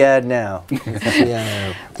can see the ad now.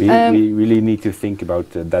 We really need to think about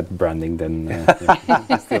that branding then.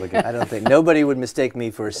 I don't think nobody would mistake me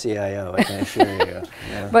for a CIO, I can assure you.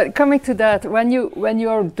 But coming to that, when you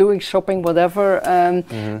are doing shopping, whatever,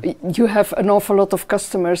 you have an awful lot of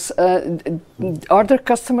customers. Are there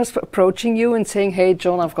customers approaching you and saying, "Hey,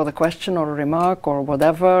 John, I've got a question or a remark or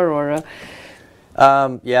whatever"? Or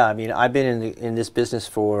I mean, I've been in this business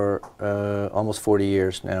for almost 40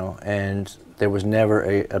 years now, and there was never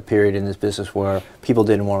a period in this business where people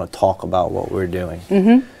didn't want to talk about what we're doing.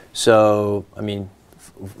 So, I mean,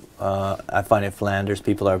 I find in Flanders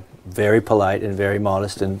people are very polite and very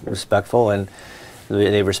modest and respectful, and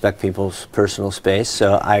they respect people's personal space.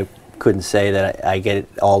 So I couldn't say that I get it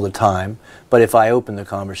all the time, but if I open the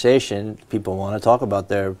conversation, people want to talk about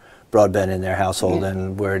their broadband in their household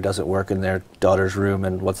and where it doesn't work in their daughter's room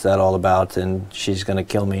and what's that all about, and she's going to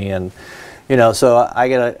kill me, and so I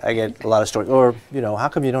get a lot of stories. Or how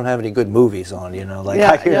come you don't have any good movies on? Like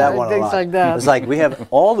I hear that one a lot. Like that. It's like we have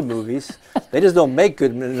all the movies, they just don't make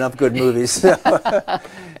enough good movies.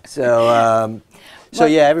 So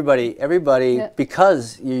yeah, everybody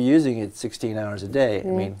because you're using it 16 hours a day. I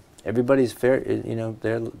mean, everybody's fair.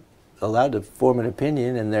 They're allowed to form an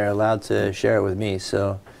opinion, and they're allowed to share it with me.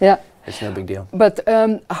 So it's no big deal. But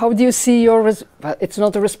how do you see your? It's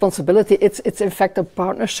not a responsibility. It's in fact a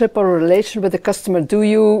partnership or a relation with the customer. Do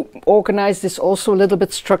you organize this also a little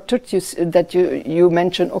bit structured? You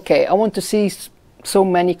mentioned, okay, I want to see so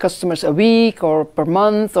many customers a week or per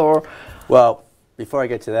month, or. Well, before I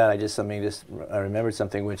get to that, I remembered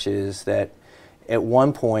something, which is that at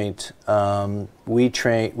one point we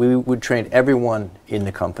would train everyone in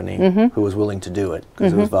the company who was willing to do it,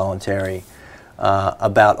 because it was voluntary,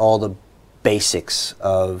 about all the basics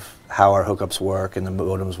of how our hookups work and the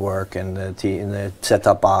modems work and the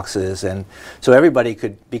set-top boxes, and so everybody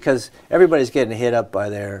could, because everybody's getting hit up by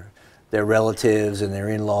their relatives and their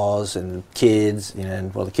in-laws and kids,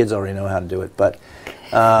 and well, the kids already know how to do it, but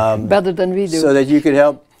better than we do, so that you could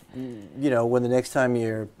help. When the next time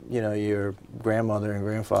your grandmother and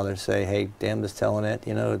grandfather say, "Hey, damn this Telenet,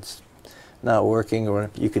 it's not working," or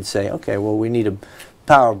you could say, "Okay, well, we need a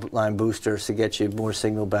power line booster to get you more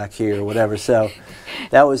signal back here," or whatever. So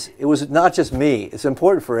it was not just me. It's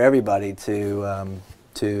important for everybody to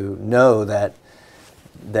know that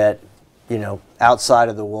outside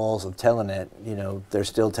of the walls of Telenet, they're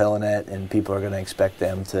still Telenet, and people are going to expect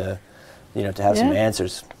them to have some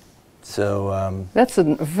answers. So that's a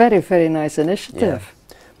very, very nice initiative.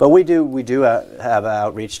 But we do have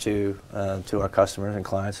outreach to our customers and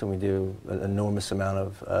clients, and we do an enormous amount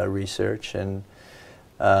of research, and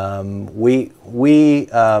we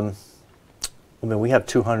have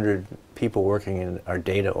 200 people working in our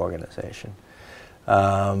data organization.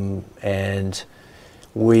 And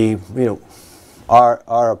we,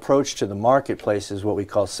 our approach to the marketplace is what we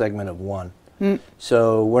call segment of one.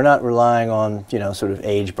 So we're not relying on, sort of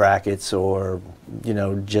age brackets or,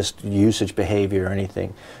 just usage behavior or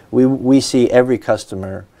anything. We see every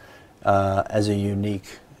customer as a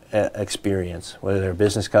unique experience, whether they're a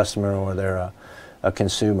business customer or they're a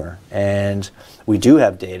consumer. And we do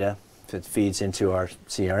have data that feeds into our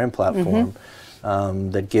CRM platform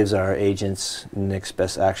that gives our agents next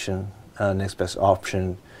best action, next best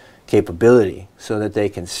option capability so that they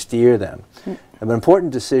can steer them. An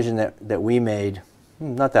important decision that we made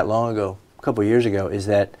not that long ago, a couple of years ago, is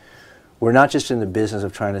that we're not just in the business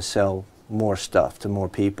of trying to sell more stuff to more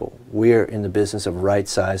people. We're in the business of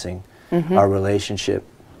right-sizing our relationship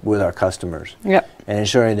with our customers and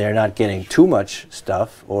ensuring they're not getting too much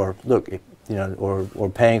stuff or or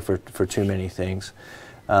paying for too many things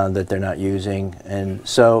that they're not using. And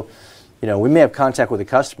so, we may have contact with a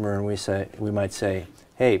customer and we might say,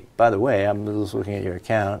 hey, by the way, I'm just looking at your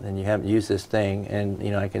account and you haven't used this thing,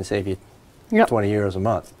 and I can save you 20 euros a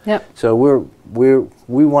month. So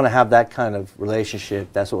we want to have that kind of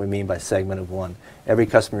relationship. That's what we mean by segment of one. Every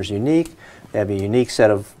customer is unique. They have a unique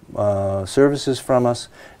set of services from us,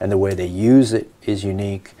 and the way they use it is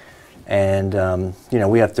unique. And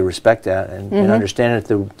we have to respect that and understand it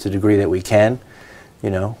to the degree that we can.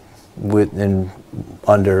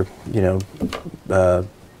 Under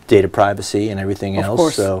data privacy and everything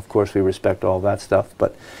else. So of course we respect all that stuff,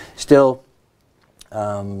 but still,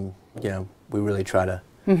 we really try to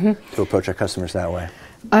approach our customers that way.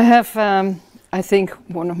 I have, I think,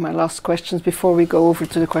 one of my last questions before we go over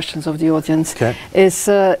to the questions of the audience. Is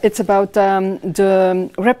it's about the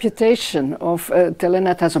reputation of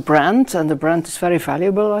Telenet as a brand, and the brand is very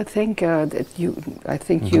valuable. I think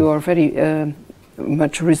you are very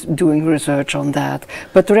much doing research on that,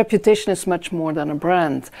 but the reputation is much more than a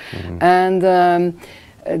brand. And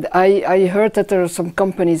I heard that there are some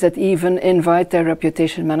companies that even invite their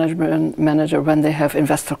reputation manager when they have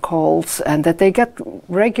investor calls, and that they get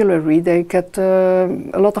regularly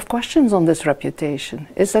a lot of questions on this reputation.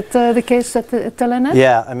 Is that the case at Telenet?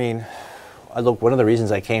 Yeah, I mean, look, one of the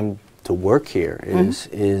reasons I came to work here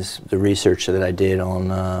is the research that I did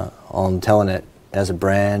on Telenet as a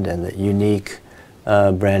brand and the unique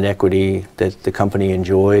brand equity that the company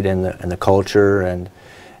enjoyed, and the culture, and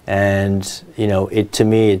it, to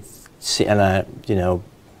me,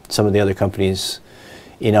 some of the other companies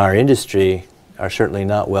in our industry are certainly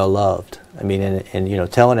not well loved. I mean, and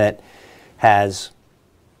Telenet has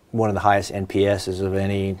one of the highest NPSs of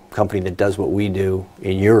any company that does what we do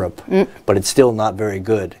in Europe, but it's still not very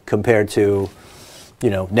good compared to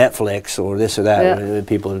Netflix or this or that.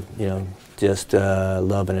 People just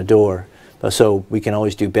love and adore. So we can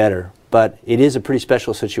always do better. But it is a pretty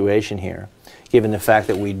special situation here, given the fact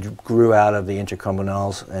that we grew out of the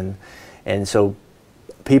intercommunals, and so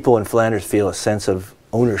people in Flanders feel a sense of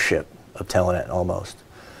ownership of Telenet almost.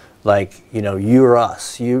 Like, you're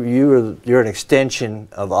us. You're an extension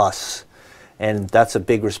of us, and that's a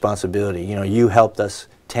big responsibility. You helped us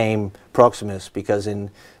tame Proximus, because in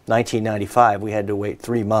 1995 we had to wait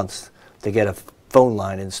 3 months to get a phone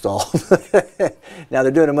line installed. Now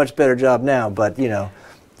they're doing a much better job now, but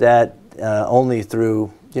that only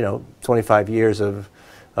through 25 years of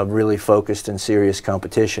really focused and serious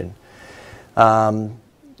competition.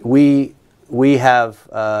 We have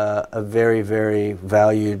a very, very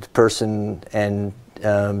valued person, and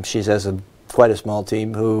she's quite a small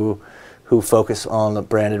team who focus on the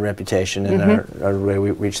brand and reputation and our way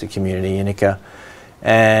we reach the community, Ineke.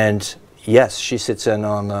 And yes, she sits in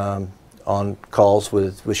on calls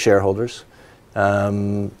with shareholders,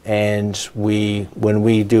 and when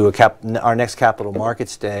we do our next Capital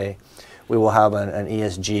Markets Day, we will have an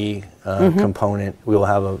ESG component. We will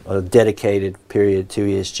have a dedicated period to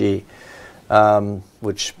ESG,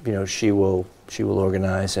 which she will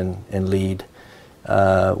organize and lead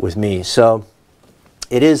with me. So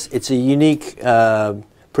it's a unique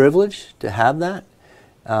privilege to have that.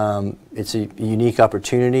 It's a unique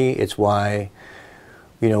opportunity. It's why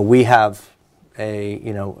we have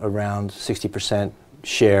around 60%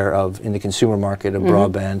 share in the consumer market of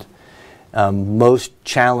broadband. Most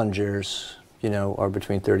challengers, are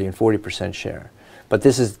between 30 and 40% share. But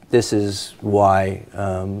this is why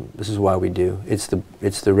we do. It's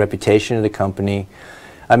the reputation of the company.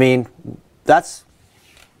 I mean,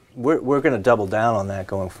 we're going to double down on that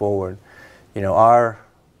going forward. Our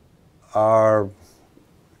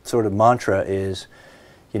sort of mantra is,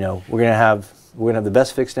 we're going to have the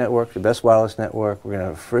best fixed network, the best wireless network. We're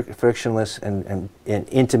going to have frictionless and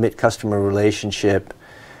intimate customer relationship,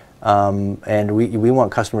 and we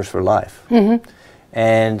want customers for life.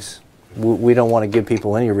 and we don't want to give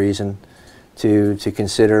people any reason to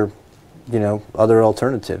consider, you know, other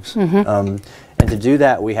alternatives. And to do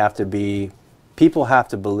that, people have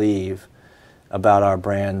to believe about our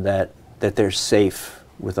brand that they're safe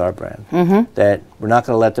with our brand, that we're not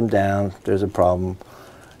going to let them down if there's a problem,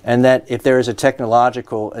 and that if there is a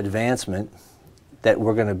technological advancement, that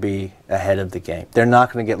we're going to be ahead of the game. They're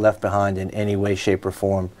not going to get left behind in any way, shape, or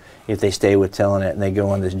form if they stay with Telenet and they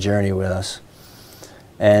go on this journey with us.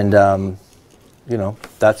 And you know,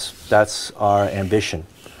 that's our ambition.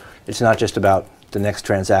 It's not just about the next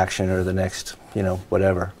transaction or the next, you know,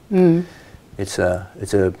 whatever. It's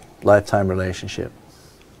a lifetime relationship.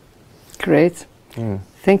 Great.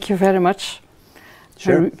 Thank you very much.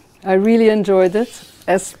 Sure. I really enjoyed it.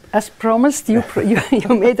 As promised, you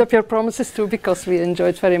made up your promises too, because we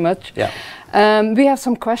enjoyed very much. Yeah. We have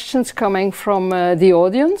some questions coming from the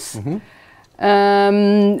audience.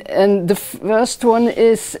 And the first one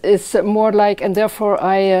is more like, and therefore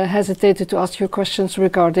I hesitated to ask you questions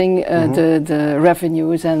regarding the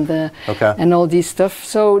revenues and and all these stuff.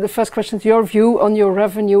 So the first question is your view on your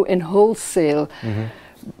revenue in wholesale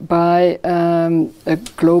by a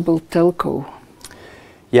global telco.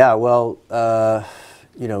 Yeah, well,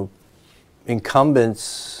 you know,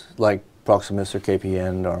 incumbents like Proximus or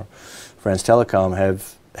KPN or France Telecom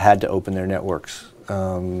have had to open their networks,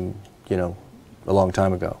 you know, a long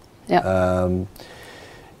time ago. Yeah.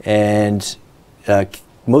 And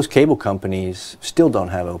most cable companies still don't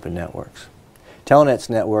have open networks. Telenet's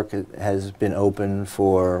network has been open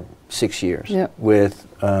for 6 years, with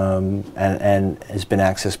and has been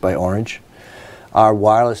accessed by Orange. Our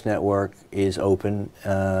wireless network is open.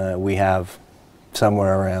 We have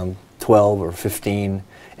somewhere around 12 or 15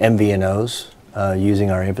 MVNOs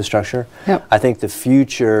using our infrastructure. Yep. I think the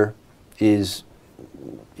future is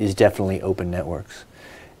definitely open networks,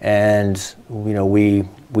 and you know, we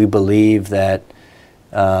believe that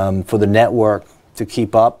for the network to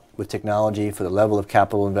keep up with technology, for the level of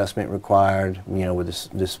capital investment required, you know, with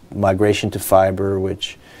this migration to fiber,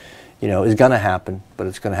 which, you know, is going to happen, but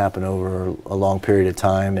it's going to happen over a long period of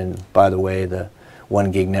time. And by the way, the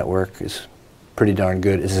 1 gig network is pretty darn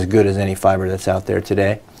good. It's as good as any fiber that's out there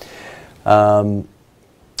today. And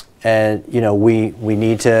you know, we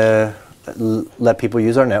need to let people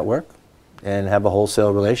use our network and have a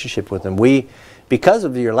wholesale relationship with them. Because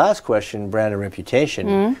of your last question, brand and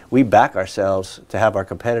reputation, we back ourselves to have our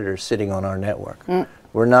competitors sitting on our network.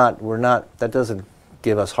 We're not, that doesn't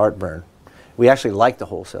give us heartburn. We actually like the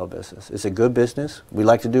wholesale business. It's a good business. We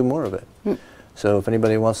like to do more of it. So if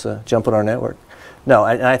anybody wants to jump on our network. No,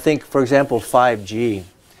 and I think, for example, 5G.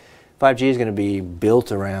 5G is going to be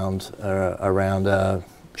built around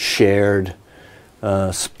shared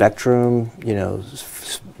spectrum, you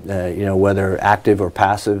know, whether active or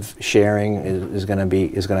passive sharing is going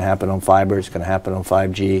to happen on fiber. It's going to happen on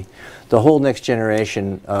 5G. The whole next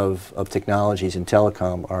generation of technologies in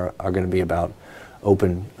telecom are going to be about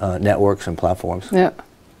open networks and platforms. Yeah,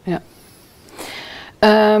 yeah.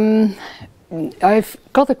 I've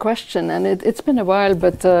got a question, and it's been a while,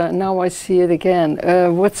 but now I see it again.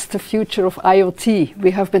 What's the future of IoT?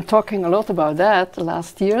 We have been talking a lot about that the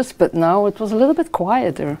last years, but now it was a little bit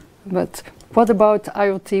quieter. But what about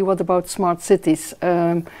IoT? What about smart cities?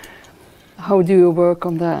 How do you work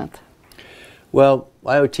on that? Well,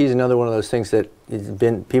 IoT is another one of those things that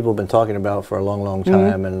people have been talking about for a long, long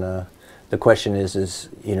time, and the question is,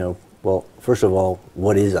 you know, well, first of all,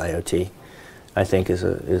 what is IoT? I think is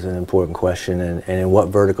an important question, and in what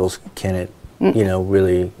verticals can it, you know,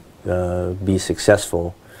 really be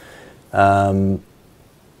successful?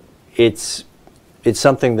 It's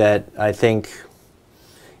something that I think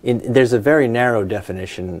there's a very narrow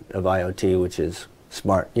definition of IoT, which is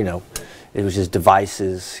smart, you know, which is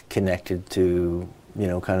devices connected to, you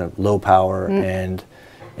know, kind of low power and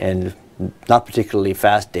not particularly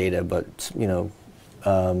fast data, but you know,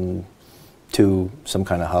 to some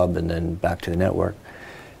kind of hub and then back to the network.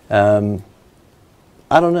 I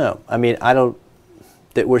don't know. I mean,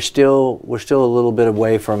 we're still a little bit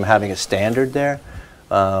away from having a standard there,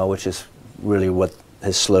 which is really what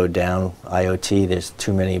has slowed down IoT. There's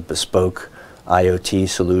too many bespoke IoT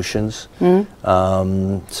solutions.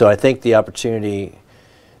 So I think the opportunity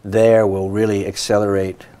there will really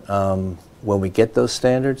accelerate when we get those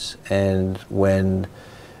standards and when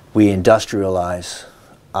we industrialize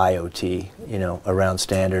IoT, you know, around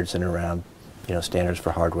standards and around, you know, standards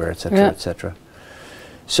for hardware, et cetera, et cetera.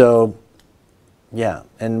 So, yeah.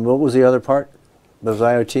 And what was the other part? Was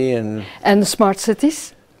IoT and smart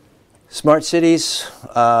cities? Smart cities.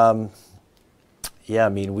 Yeah, I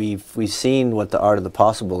mean, we've seen what the art of the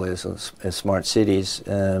possible is in smart cities.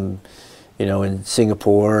 You you know, in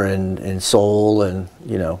Singapore and Seoul and,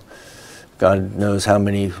 you know, God knows how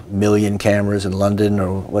many million cameras in London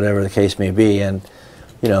or whatever the case may be. And,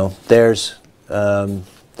 you know, there's a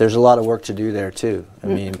lot of work to do there too. I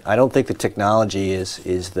mean, I don't think the technology is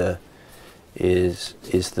the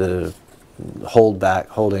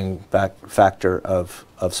holding back factor of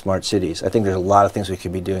smart cities. I think there's a lot of things we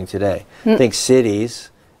could be doing today. I think cities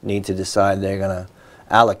need to decide they're going to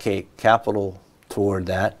allocate capital toward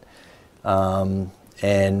that,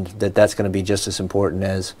 and that's going to be just as important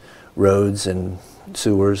as roads and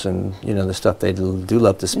sewers and, you know, the stuff they do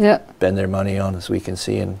love to spend their money on, as we can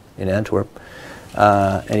see in Antwerp,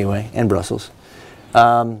 anyway, and Brussels.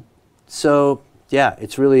 So yeah,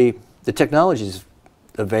 it's really, the technology is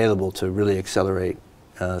available to really accelerate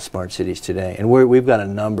smart cities today, and we've got a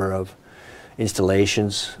number of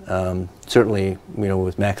installations, certainly, you know,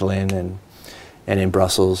 with Mechelen and in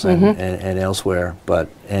Brussels and elsewhere, but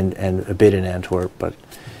and a bit in Antwerp, but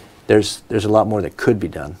there's a lot more that could be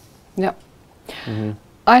done. Yeah.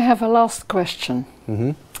 I have a last question,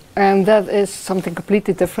 and that is something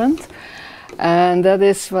completely different, and that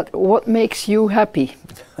is what makes you happy?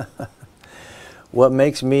 What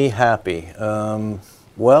makes me happy?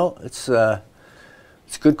 Well, it's a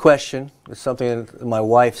good question. It's something that my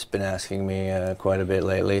wife's been asking me quite a bit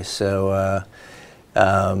lately. So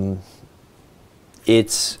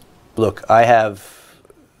look, I have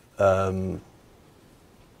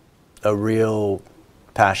a real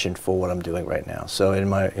passion for what I'm doing right now. So in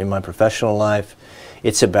my professional life,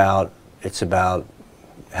 it's about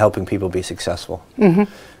helping people be successful.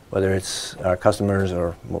 Whether it's our customers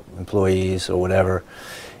or employees or whatever,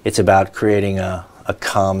 it's about creating a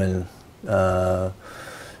common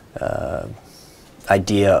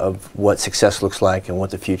idea of what success looks like and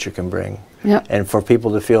what the future can bring. Yeah. And for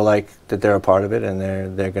people to feel like that they're a part of it and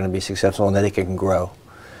they're going to be successful and that they can grow.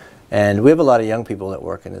 And we have a lot of young people that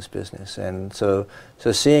work in this business, and so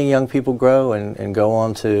seeing young people grow and go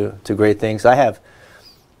on to great things. I have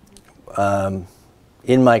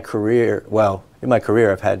in my career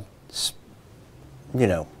I've had, you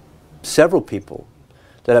know, several people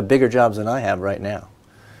that have bigger jobs than I have right now,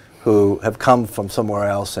 who have come from somewhere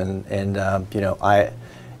else, and you know,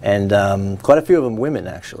 quite a few of them women,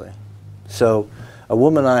 actually. So a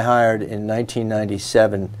woman I hired in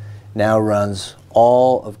 1997 now runs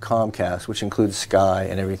all of Comcast, which includes Sky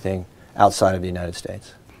and everything outside of the United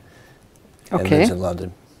States. And lives in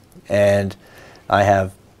London. And I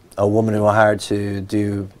have a woman who I hired to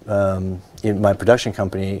do in my production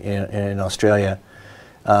company in Australia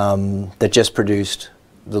that just produced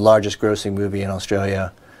the largest grossing movie in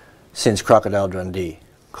Australia since Crocodile Dundee,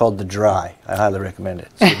 called The Dry. I highly recommend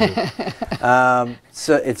it.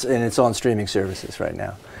 So it's on streaming services right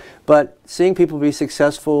now. But seeing people be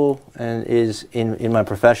successful and is in my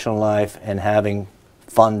professional life and having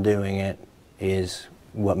fun doing it is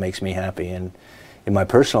what makes me happy. And in my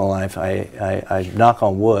personal life, I knock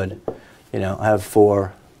on wood, you know, I have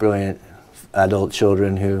 4 brilliant adult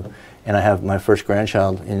children and I have my first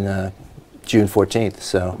grandchild in June 14th.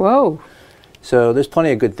 So whoa! So there's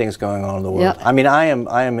plenty of good things going on in the world. Yeah. I mean, I am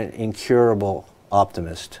an incurable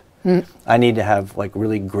optimist. I need to have like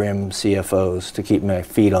really grim CFOs to keep my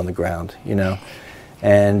feet on the ground, you know,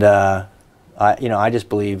 and I just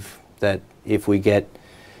believe that if we get,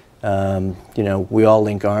 you know, we all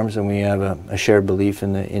link arms and we have a shared belief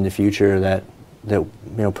in the future that you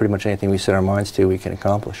know, pretty much anything we set our minds to, we can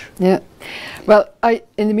accomplish. Yeah. Well,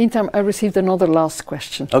 in the meantime, I received another last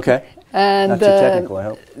question. Okay. And not too technical, I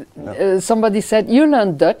hope. No. Somebody said you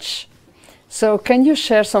learn Dutch. So can you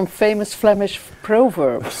share some famous Flemish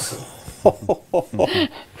proverbs?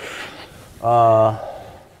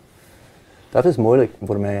 Dat is moeilijk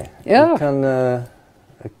voor mij. Ja.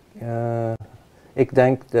 Ik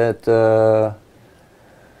denk dat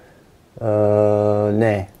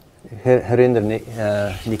nee, herinner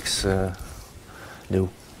niks doe.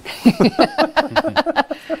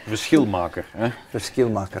 Verschilmaker, hè?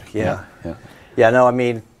 Verschilmaker, yeah. Yeah, no, I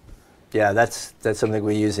mean, yeah, that's something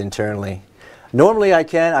we use internally. Normally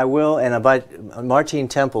I will, and Martine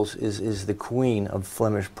Tempels is the queen of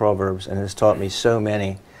Flemish proverbs and has taught me so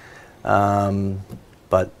many,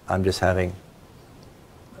 but I'm just having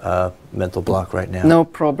a mental block right now. No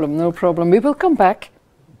problem, no problem. We will come back.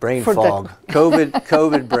 Brain fog,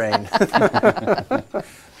 COVID brain.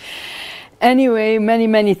 Anyway,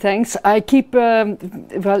 many thanks. I keep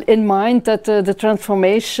well in mind that the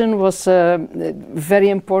transformation was very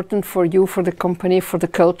important for you, for the company, for the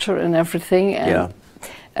culture and everything.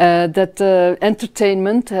 And that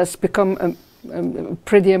entertainment has become a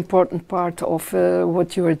pretty important part of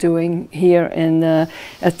what you are doing here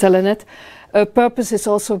at Telenet. Purpose is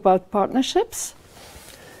also about partnerships.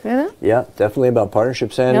 Yeah? Yeah, definitely about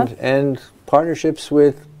partnerships and partnerships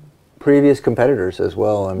with previous competitors as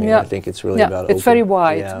well. I mean, I think it's really about it's very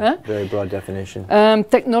wide. Yeah, very broad definition.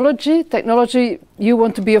 Technology, you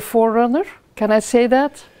want to be a forerunner, can I say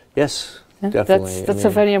that? Yes, definitely. That's a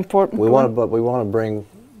very important point. But we want to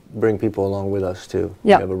bring people along with us too.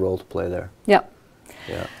 Yeah. We have a role to play there. Yeah.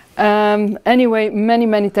 Yeah. Anyway,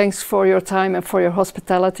 many thanks for your time and for your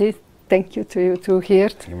hospitality. Thank you to you too,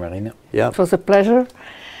 Geert. Thank you, Marina. Yeah. It was a pleasure.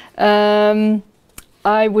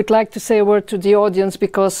 I would like to say a word to the audience,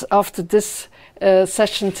 because after this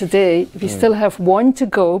session today, we still have one to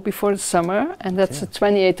go before the summer, and that's the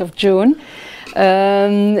 28th of June.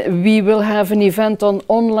 We will have an event on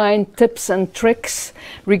online tips and tricks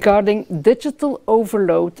regarding digital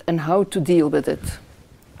overload and how to deal with it.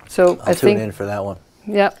 So I'll tune in for that one.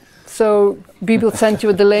 Yeah, so we will send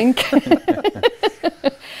you the link.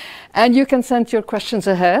 And you can send your questions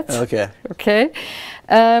ahead. Okay. Okay.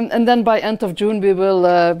 And then by end of June we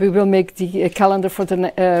will make the calendar for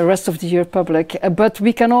the rest of the year public. But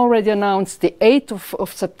we can already announce the 8th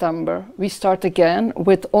of September. We start again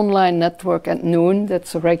with online network at noon.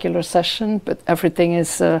 That's a regular session, but everything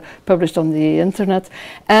is published on the internet.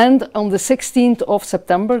 And on the 16th of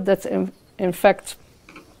September, that's in fact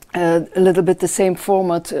a little bit the same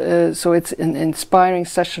format, so it's an inspiring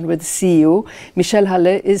session with the CEO. Michel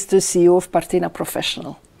Hallet is the CEO of Partena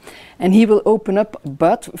Professional. And he will open up,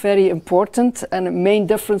 but very important, and a main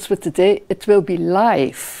difference with today, it will be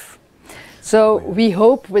live. So we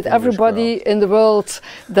hope with everybody in the world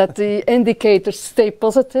that the indicators stay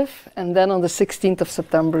positive, and then on the 16th of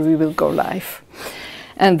September we will go live.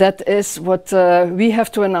 And that is what we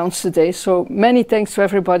have to announce today. So many thanks to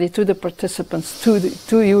everybody, to the participants,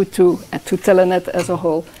 to you too, and to Telenet as a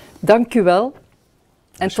whole. Dank u wel.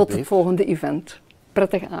 En tot het volgende event.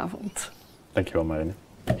 Prettige avond. Dankjewel, Marine.